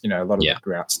does. A lot of the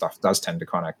grout stuff does tend to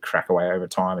kind of crack away over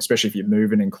time, especially if you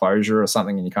move an enclosure or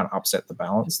something and you kind of upset the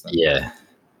balance. Then it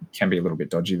can be a little bit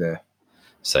dodgy there.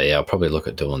 So, I'll probably look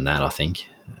at doing that, I think.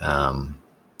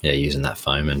 Using that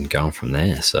foam and going from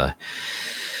there. So,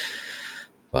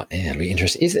 but it'll be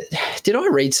interesting. Did I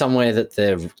read somewhere that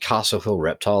the Castle Hill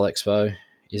Reptile Expo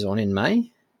is on in May?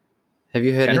 Have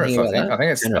you heard anything about that? I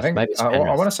think it's Penrith.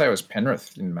 I want to say it was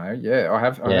Penrith in May. Yeah, I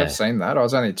have seen that. I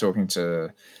was only talking to.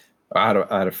 I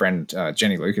had a friend,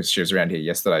 Jenny Lucas. She was around here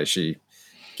yesterday. She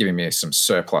giving me some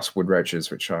surplus wood roaches,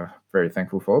 which I'm very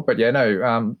thankful for. But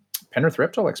Penrith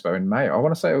Reptile Expo in May. I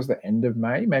want to say it was the end of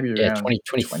May, maybe around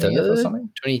 2023 or something.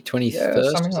 2023,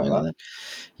 something like that.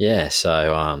 Yeah,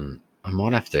 so I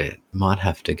might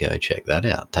have to go check that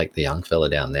out. Take the young fella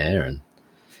down there and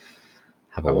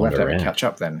have a wander around. Catch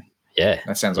up then. Yeah,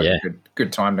 that sounds like a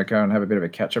good time to go and have a bit of a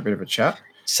catch up, bit of a chat.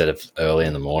 Instead of early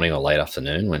in the morning or late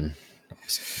afternoon when.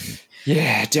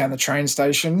 Yeah, down the train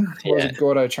station. What was it,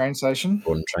 Gordo train station?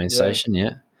 Gordon train station,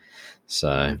 yeah.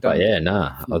 So, but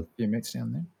a few meets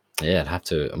down there. Yeah, I'd have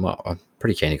to. I'm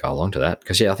pretty keen to go along to that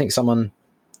because I think someone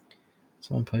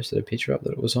posted a picture up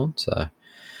that it was on. So,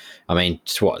 I mean,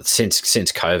 since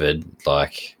COVID,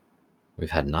 like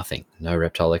we've had nothing, no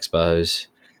reptile expos.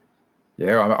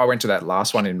 Yeah, I went to that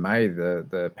last one in May,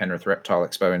 the Penrith Reptile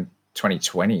Expo in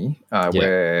 2020,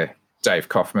 where Dave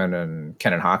Kaufman and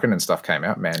Ken and Harkin and stuff came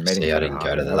out. Man, meeting. I didn't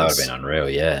go to that. That would have been unreal.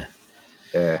 Yeah.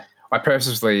 Yeah. I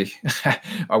purposely,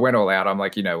 I went all out. I'm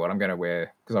like, you know what, I'm going to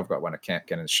wear, because I've got one of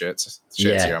Kennan's shirts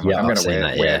here. I'm going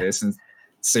to wear this and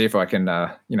see if I can,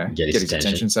 get his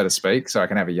attention, so to speak, so I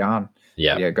can have a yarn.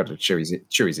 Yeah, got to chew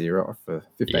his ear off for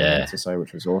 15 minutes or so,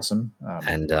 which was awesome.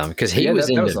 And because he was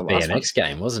in the BMX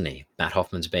game, wasn't he? Matt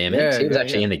Hoffman's BMX. He was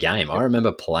actually in the game. I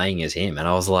remember playing as him, and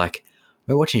I was like,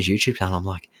 we're watching his YouTube channel. I'm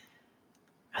like,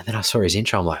 and then I saw his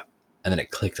intro. I'm like, and then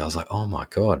it clicked. I was like, oh my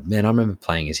God, man, I remember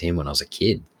playing as him when I was a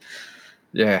kid.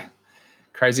 Yeah,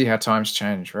 crazy how times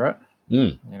change, right?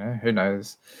 Mm. You know, who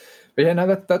knows? But yeah,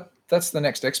 no, that's the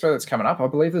next expo that's coming up. I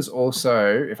believe there's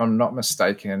also, if I'm not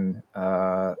mistaken,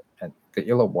 at the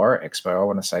Illawarra Expo, I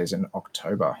want to say is in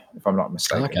October, if I'm not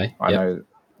mistaken. Okay. I Yep. know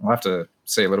I'll have to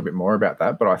see a little bit more about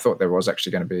that, but I thought there was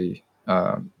actually going to be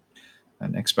an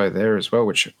expo there as well,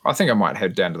 which I think I might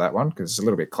head down to that one because it's a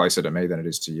little bit closer to me than it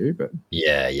is to you. But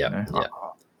Yeah. you Yep. know, Yeah.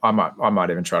 I might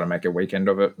even try to make a weekend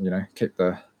of it. You know, keep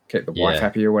the wife Yeah.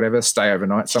 happy or whatever. Stay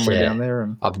overnight somewhere Yeah. down there.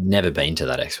 And I've never been to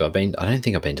that expo. I don't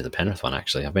think I've been to the Penrith one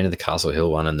actually. I've been to the Castle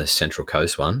Hill one and the Central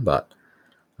Coast one, but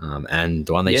and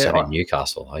the one they used to yeah, have in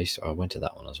Newcastle. I went to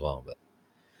that one as well, but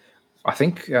I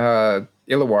think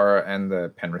Illawarra and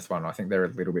the Penrith one, I think they're a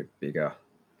little bit bigger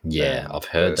yeah, than I've the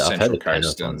heard Central the Coast.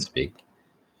 Penrith And one's big.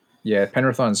 yeah,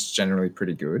 Penrith one's generally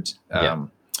pretty good. Yeah.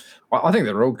 I think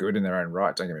they're all good in their own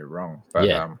right. Don't get me wrong, but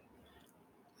Yeah.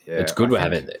 It's yeah, I good we're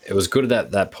think having. It was good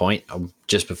at that point,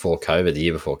 just before COVID, the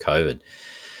year before COVID.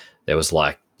 There was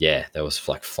like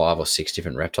 5 or 6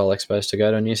 different reptile expos to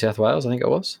go to in New South Wales. I think it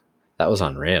was. That was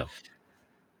unreal.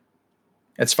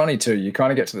 it's funny too. You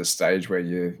kind of get to the stage where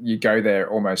you go there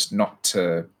almost not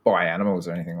to buy animals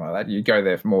or anything like that. You go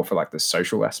there more for like the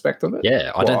social aspect of it.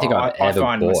 Yeah, I don't Well, think I've I ever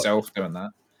find bought. myself doing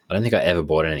that. I don't think I ever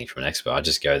bought anything from an expo. I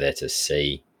just go there to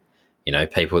see,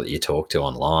 people that you talk to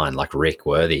online, like Rick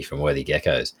Worthy from Worthy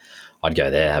Geckos. I'd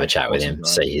go there, have a chat with Awesome him, guy.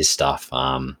 see his stuff.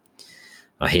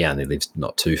 He only lives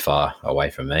not too far away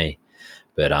from me,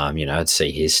 but I'd see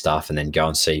his stuff and then go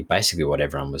and see basically what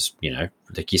everyone was,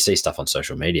 like you see stuff on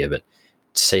social media, but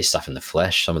see stuff in the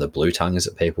flesh. Some of the blue tongues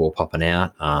that people were popping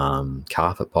out,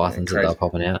 carpet pythons that they were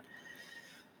popping out.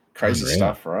 Crazy Unreal.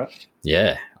 stuff, right?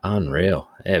 Yeah, unreal.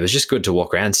 Yeah, it was just good to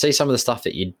walk around, see some of the stuff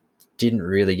that you didn't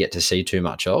really get to see too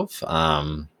much of.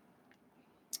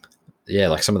 Yeah,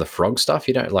 like some of the frog stuff.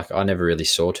 You don't like. I never really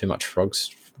saw too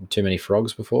many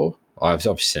frogs before. I've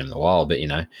obviously seen them in the wild, but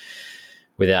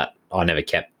I never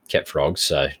kept frogs.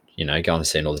 So going and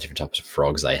seeing all the different types of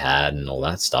frogs they had and all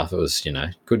that stuff. It was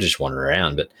good to just wander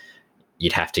around, but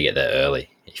you'd have to get there early.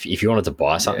 If you wanted to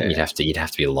buy something, Yeah. you'd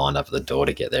have to be lined up at the door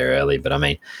to get there early. But I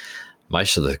mean,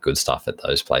 most of the good stuff at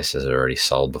those places are already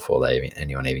sold before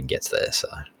anyone even gets there. So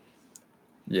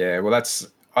Yeah, well, that's.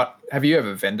 Have you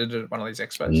ever vended at one of these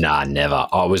expos? nah, never.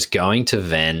 I was going to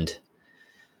vend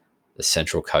the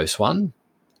Central Coast one,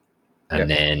 and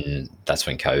then that's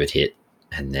when COVID hit,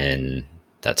 and then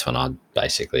that's when I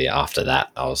basically after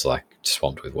that I was like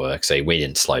swamped with work. So we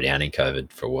didn't slow down in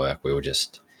COVID for work. We were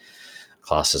just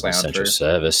classed as an essential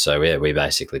service. So yeah, we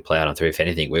basically plowed on through. If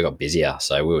anything, we got busier.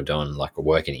 So we were doing like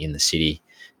working in the city,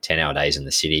 10-hour days in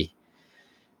the city,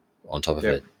 on top of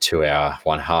a 2-hour,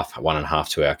 1.5,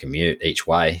 2-hour commute each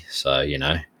way. So,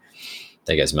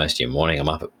 there goes most of your morning. I'm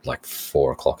up at like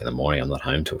 4 o'clock in the morning. I'm not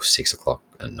home till 6 o'clock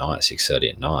at night,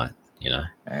 6:30 at night, Man,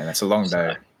 that's a long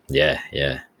day. Yeah,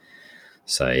 yeah.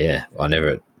 So yeah, I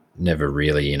never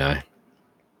really,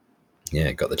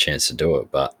 got the chance to do it,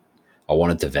 but I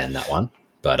wanted to vend that one.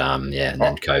 But and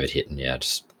then COVID hit and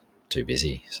just too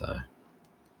busy. So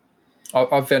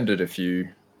I've vended a few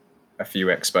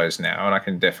expos now, and I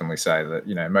can definitely say that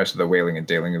most of the wheeling and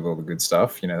dealing of all the good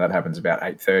stuff, that happens about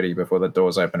 8:30 before the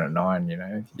doors open at 9.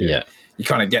 You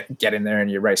kind of get in there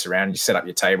and you race around, you set up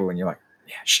your table, and you're like,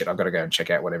 yeah, shit, I've got to go and check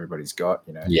out what everybody's got.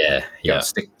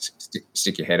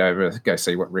 Stick your head over, go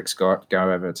see what Rick's got,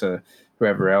 go over to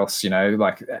whoever else, and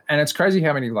it's crazy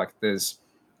how many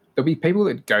there'll be people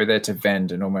that go there to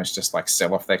vend and almost just like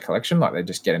sell off their collection, like they're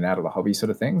just getting out of the hobby sort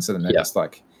of thing. So then they're just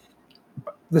like,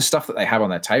 the stuff that they have on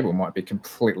their table might be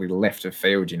completely left of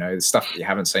field, the stuff that you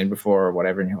haven't seen before or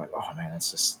whatever. And you're like, oh man,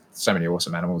 it's just so many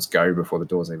awesome animals go before the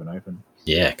doors even open.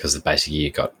 Yeah, because basically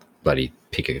you got bloody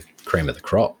pick a cream of the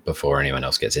crop before anyone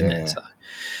else gets in there. So,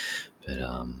 but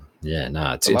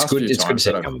it's good. It's good to see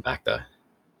it coming back though.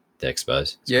 The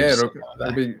expos.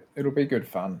 It'll be good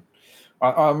fun.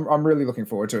 I'm really looking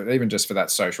forward to it, even just for that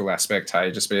social aspect.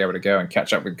 Hey, just be able to go and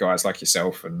catch up with guys like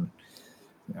yourself and.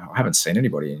 I haven't seen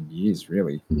anybody in years,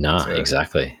 really. No,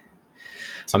 exactly.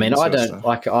 I mean, I don't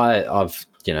like. I've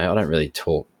I don't really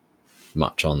talk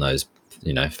much on those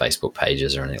Facebook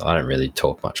pages or anything. I don't really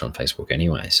talk much on Facebook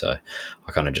anyway, so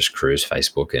I kind of just cruise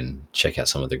Facebook and check out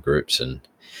some of the groups and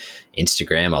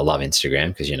Instagram. I love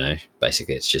Instagram because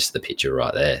basically it's just the picture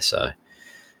right there. So,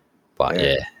 but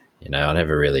I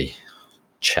never really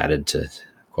chatted to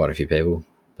quite a few people,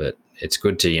 but it's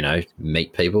good to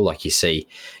meet people. Like you see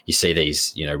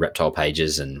these reptile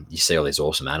pages and you see all these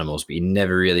awesome animals, but you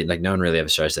never really no one really ever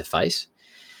shows their face.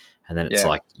 And then it's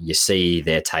like you see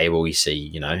their table, you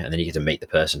see and then you get to meet the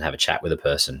person, have a chat with the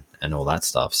person, and all that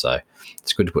stuff. So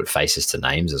it's good to put faces to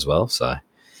names as well. So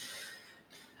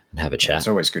and have a chat. It's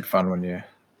always good fun when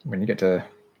you get to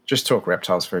just talk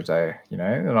reptiles for a day, and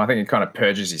I think it kind of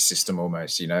purges your system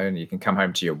almost, and you can come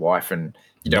home to your wife and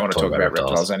you don't want to talk about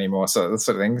reptiles anymore, so that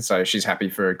sort of thing. So she's happy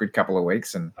for a good couple of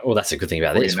weeks. And well, that's a good thing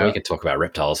about this. We can talk about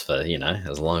reptiles for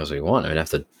as long as we want. I don't have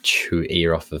to chew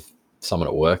ear off of someone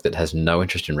at work that has no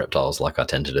interest in reptiles like I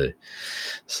tend to do.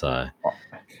 So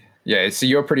yeah, so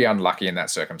you're pretty unlucky in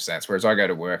that circumstance, whereas I go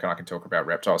to work and I can talk about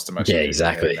reptiles to most people.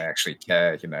 Exactly. And they actually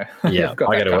care, Yeah, I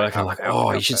go to work, I'm like,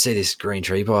 oh, you should see this green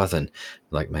tree python. I'm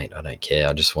like, mate, I don't care.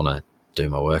 I just want to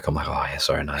do my work. I'm like, oh, yeah,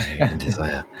 sorry, no.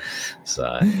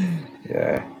 So,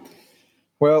 yeah.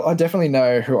 Well, I definitely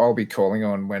know who I'll be calling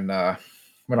on when I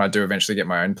do eventually get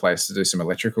my own place to do some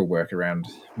electrical work around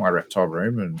my reptile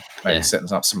room and maybe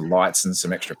setting up some lights and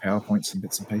some extra power points and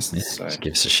bits and pieces. Yeah, so just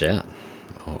give us a shout.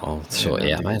 I'll sort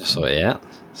you out, mate. I'll sort you out.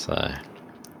 So,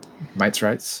 mates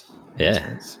rates.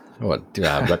 Yeah. What?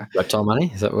 Reptile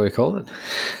money? Is that what we call it?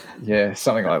 Yeah,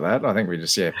 something like that. I think we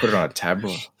just put it on a tab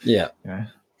or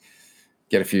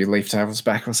get a few leaf tables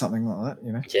back or something like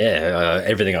that. Yeah,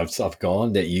 everything I've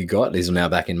gone that you got is now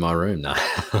back in my room now.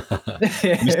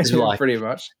 Like, pretty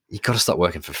much. You got to stop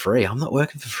working for free. I'm not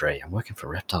working for free. I'm working for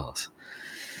reptiles.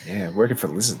 Yeah, working for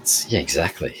lizards. Yeah,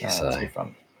 exactly. Oh, so that's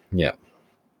fun. Yeah.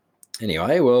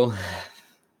 Anyway, well,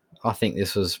 I think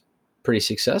this was pretty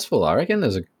successful. I reckon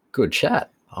there's a good chat.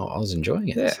 I was enjoying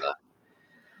it. Yeah, so.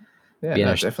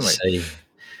 No, definitely.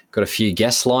 Got a few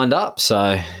guests lined up,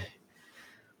 so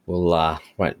we'll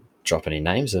won't drop any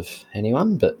names of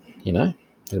anyone, but it'll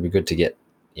be good to get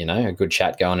a good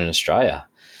chat going in Australia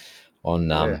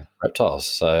on reptiles.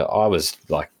 So I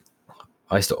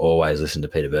used to always listen to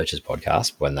Peter Birch's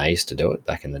podcast when they used to do it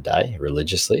back in the day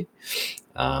religiously.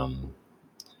 I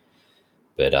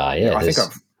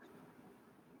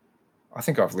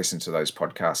think I've listened to those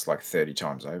podcasts like 30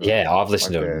 times over. Yeah, I've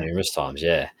listened to them numerous times.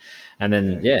 Yeah, and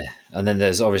then and then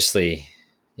there's obviously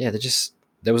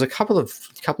there was a couple of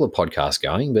podcasts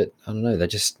going, but I don't know, they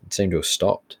just seem to have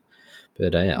stopped.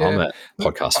 But I'm a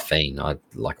podcast fiend. I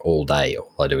like all day.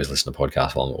 All I do is listen to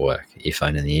podcasts while I'm at work.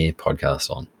 Earphone in the ear,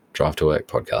 podcast on. Drive to work,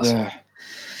 podcast. Yeah.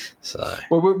 So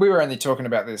we were only talking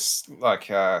about this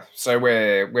so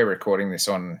we're recording this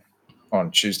on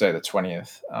Tuesday the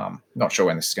 20th. Not sure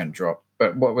when this is going to drop,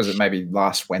 but what was it? Maybe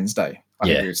last Wednesday. I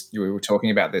think we were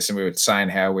talking about this, and we were saying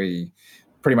how we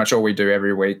pretty much all we do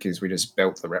every week is we just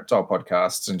belt the reptile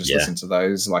podcasts and just listen to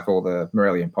those, like all the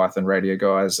Morelli and Python radio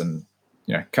guys, and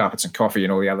Carpets and Coffee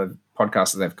and all the other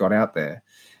podcasts that they've got out there.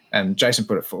 And Jason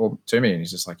put it to me, and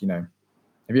he's just like, have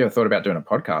you ever thought about doing a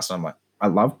podcast? And I'm like, I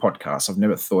love podcasts. I've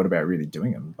never thought about really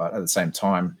doing them, but at the same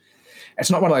time, it's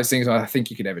not one of those things I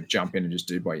think you could ever jump in and just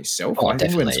do by yourself. Oh, I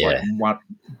think when definitely, it's like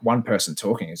one person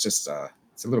talking, it's just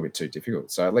it's a little bit too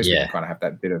difficult. So at least we can kind of have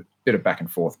that bit of back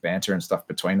and forth banter and stuff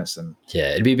between us. And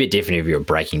it'd be a bit different if you were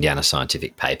breaking down a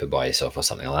scientific paper by yourself or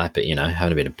something like that. But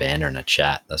having a bit of banter and a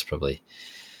chat, that's probably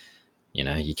you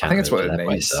can't. I think that's what it needs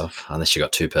by yourself, unless you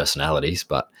got two personalities.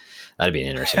 But that'd be an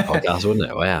interesting podcast, wouldn't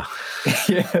it? Wow.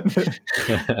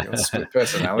 Split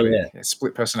personality.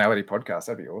 Split personality podcast.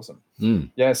 That'd be awesome. Mm.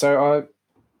 Yeah. So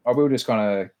I will just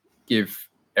kind of give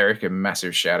Eric a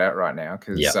massive shout out right now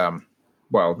because,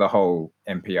 the whole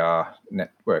NPR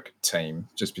network team,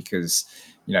 just because,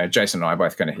 Jason and I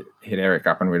both going to hit Eric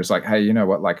up and we're just like, hey, you know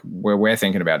what? Like we're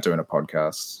thinking about doing a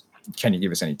podcast. Can you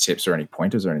give us any tips or any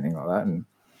pointers or anything like that? And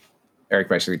Eric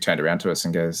basically turned around to us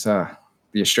and goes,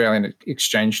 the Australian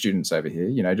exchange students over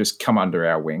here, just come under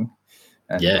our wing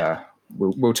and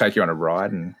we'll take you on a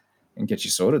ride and get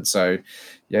you sorted. So,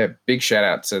 big shout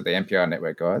out to the NPR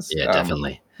network guys. Yeah,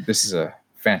 definitely. This is a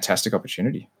fantastic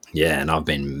opportunity. Yeah, and I've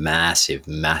been massive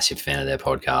fan of their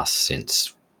podcast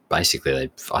since basically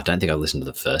I don't think I've listened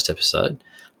to the first episode.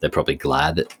 They're probably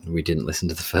glad that we didn't listen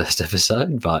to the first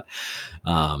episode, but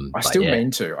I still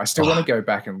mean to. I still want to go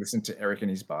back and listen to Eric in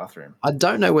his bathroom. I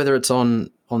don't know whether it's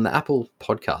on the Apple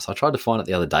podcast. I tried to find it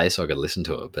the other day so I could listen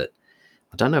to it, but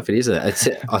I don't know if it is.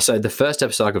 So the first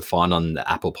episode I could find on the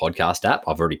Apple podcast app,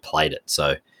 I've already played it.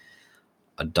 So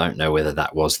I don't know whether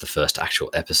that was the first actual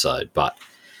episode, but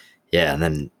and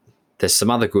then there's some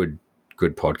other good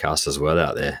podcasts as well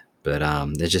out there, but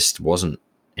there just wasn't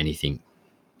anything,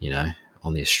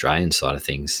 on the Australian side of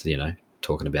things,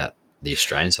 talking about the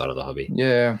Australian side of the hobby.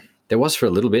 Yeah. There was for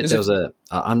a little bit. There was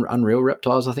Unreal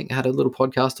Reptiles, I think, had a little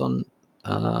podcast on,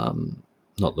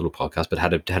 not little podcast, but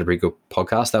had a pretty good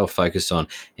podcast. They were focused on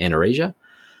Antaresia.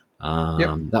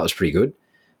 That was pretty good.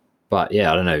 But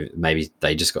I don't know, maybe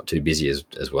they just got too busy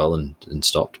as well and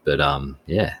stopped. But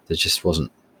there just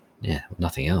wasn't,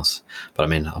 nothing else. But I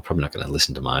mean, I'm probably not going to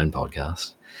listen to my own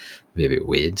podcast. be a bit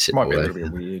weird. Might be a little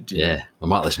bit weird. Yeah, I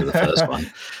might listen to the first one.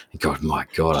 God, my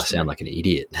God, I sound like an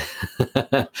idiot.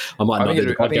 I might not do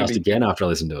the podcast again after I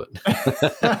listen to it.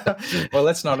 Well,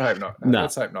 let's not hope not. No.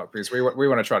 Let's hope not, because we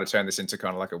want to try to turn this into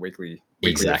kind of like a weekly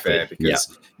Exactly. affair.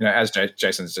 Because as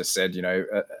Jason's just said,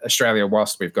 Australia,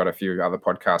 whilst we've got a few other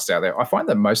podcasts out there, I find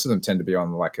that most of them tend to be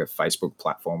on like a Facebook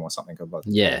platform or something.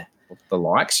 The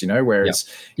likes, whereas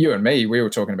you and me, we were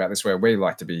talking about this, where we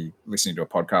like to be listening to a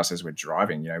podcast as we're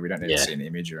driving. We don't need to see an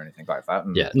image or anything like that.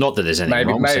 And not that there's anything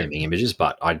wrong with seeing images,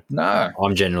 but I'm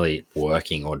generally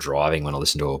working or driving when I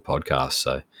listen to a podcast.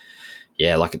 So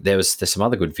like there's some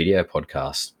other good video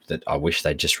podcasts that I wish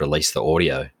they'd just release the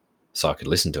audio so I could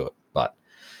listen to it. But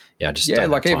I just don't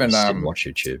have time to sit and watch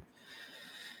YouTube.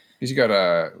 He's got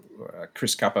a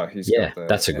Chris Cupper. He's got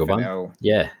that's a good one.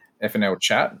 FNL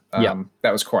chat.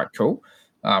 That was quite cool.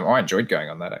 I enjoyed going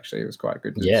on that, actually. It was quite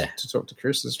good to talk to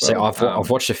Chris as well. So I've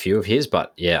watched a few of his,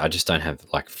 but I just don't have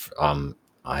I'm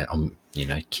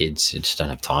kids. I just don't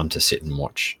have time to sit and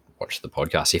watch the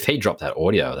podcast. If he dropped that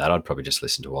audio of that, I'd probably just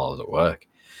listen to while I was at work.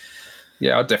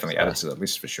 Yeah, I'd definitely add it to the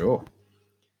list for sure.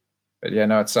 But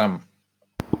it's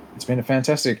been a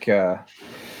fantastic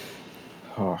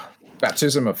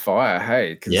baptism of fire,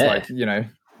 hey? Because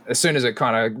as soon as we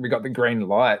got the green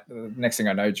light, the next thing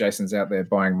I know, Jason's out there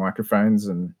buying microphones,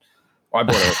 and I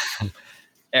bought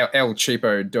a El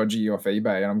Cheapo Dodgy off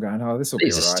eBay, and I'm going, oh, this will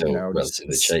be all right. Still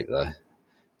relatively cheap though,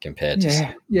 compared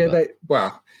to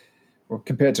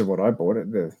compared to what I bought it,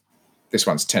 this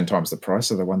one's 10 times the price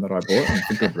of the one that I bought, and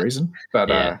for good reason. But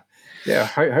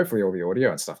hopefully all the audio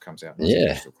and stuff comes out. Clear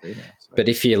now, so. But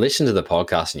if you listen to the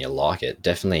podcast and you like it,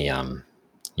 definitely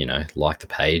like the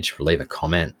page, leave a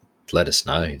comment. Let us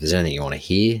know if there's anything you want to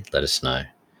hear. Let us know.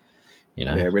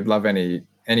 We'd love any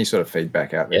sort of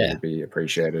feedback out there. Would be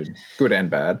appreciated, good and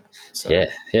bad. So.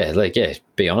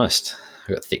 Be honest.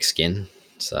 I've got thick skin,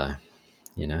 so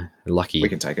lucky we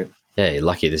can take it. Yeah,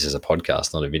 lucky this is a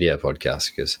podcast, not a video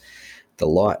podcast, because the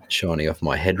light shining off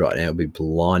my head right now will be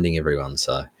blinding everyone.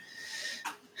 So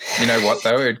you know what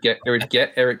though, it would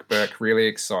get Eric Burke really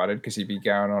excited, because he'd be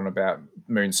going on about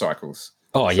moon cycles.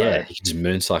 Oh, so, you can just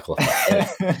moon cycle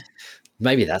off.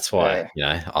 Maybe that's why,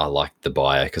 I like the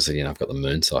bio, because, I've got the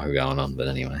moon cycle going on. But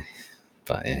anyway,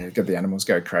 got the animals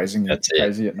go crazy. That's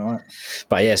crazy at night.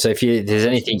 But so if there's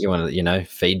anything you want to,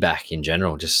 feedback in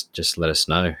general, just let us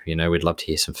know. We'd love to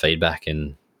hear some feedback.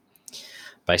 And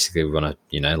basically we want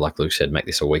to, like Luke said, make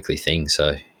this a weekly thing.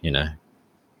 So,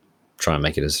 try and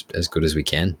make it as good as we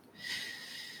can.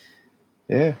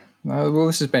 Yeah. Well,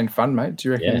 this has been fun, mate. Do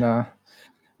you reckon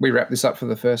we wrap this up for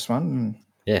the first one?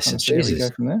 And see we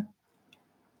go from there.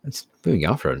 It's moving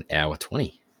on for an hour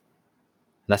 20.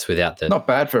 That's without the... Not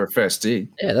bad for a first dig.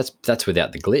 Yeah, that's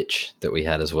without the glitch that we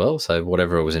had as well. So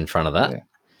whatever was in front of that.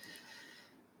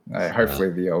 Yeah.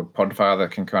 Hopefully the old Podfather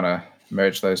can kind of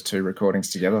merge those two recordings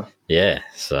together. Yeah.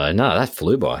 So, no, that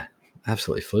flew by.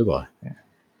 Absolutely flew by. Yeah.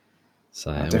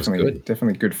 So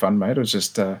definitely good fun, mate. I was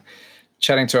just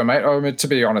chatting to a mate. I mean, to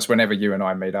be honest, whenever you and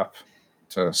I meet up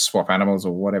to swap animals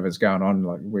or whatever's going on,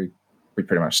 like we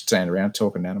pretty much stand around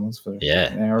talking animals for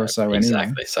an hour or so. Exactly.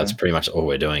 Anyway, so that's pretty much all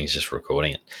we're doing is just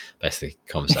recording it, basically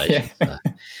conversation.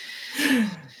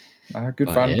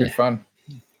 Good fun.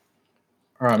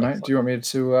 All right, mate. Do you want me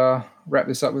to wrap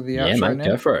this up with the outro mate, now?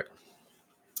 Go for it.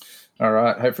 All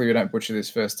right. Hopefully we don't butcher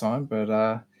this first time,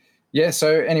 but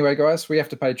so anyway, guys, we have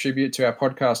to pay tribute to our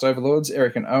podcast overlords,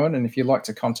 Eric and Owen, and if you'd like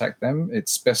to contact them,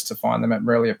 it's best to find them at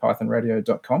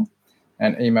moreliapythonradio.com.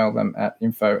 and email them at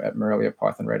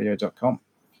info@moreliapythonradio.com.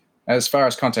 As far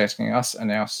as contacting us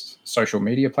and our social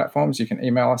media platforms, you can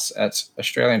email us at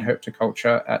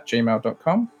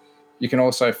australianherpetoculture@gmail.com. You can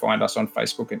also find us on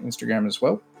Facebook and Instagram as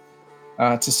well.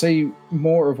 To see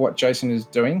more of what Jason is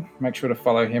doing, make sure to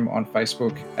follow him on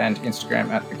Facebook and Instagram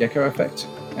at The Gecko Effect.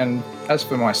 And as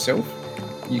for myself,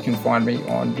 you can find me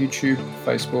on YouTube,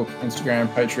 Facebook,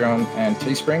 Instagram, Patreon, and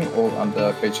Teespring, all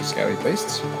under Beachy Scaly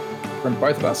Beasts. From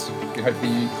both of us, we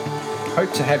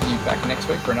hope to have you back next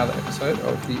week for another episode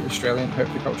of the Australian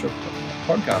Herpetoculture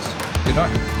podcast. Good night.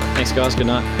 Thanks, guys. Good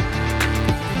night.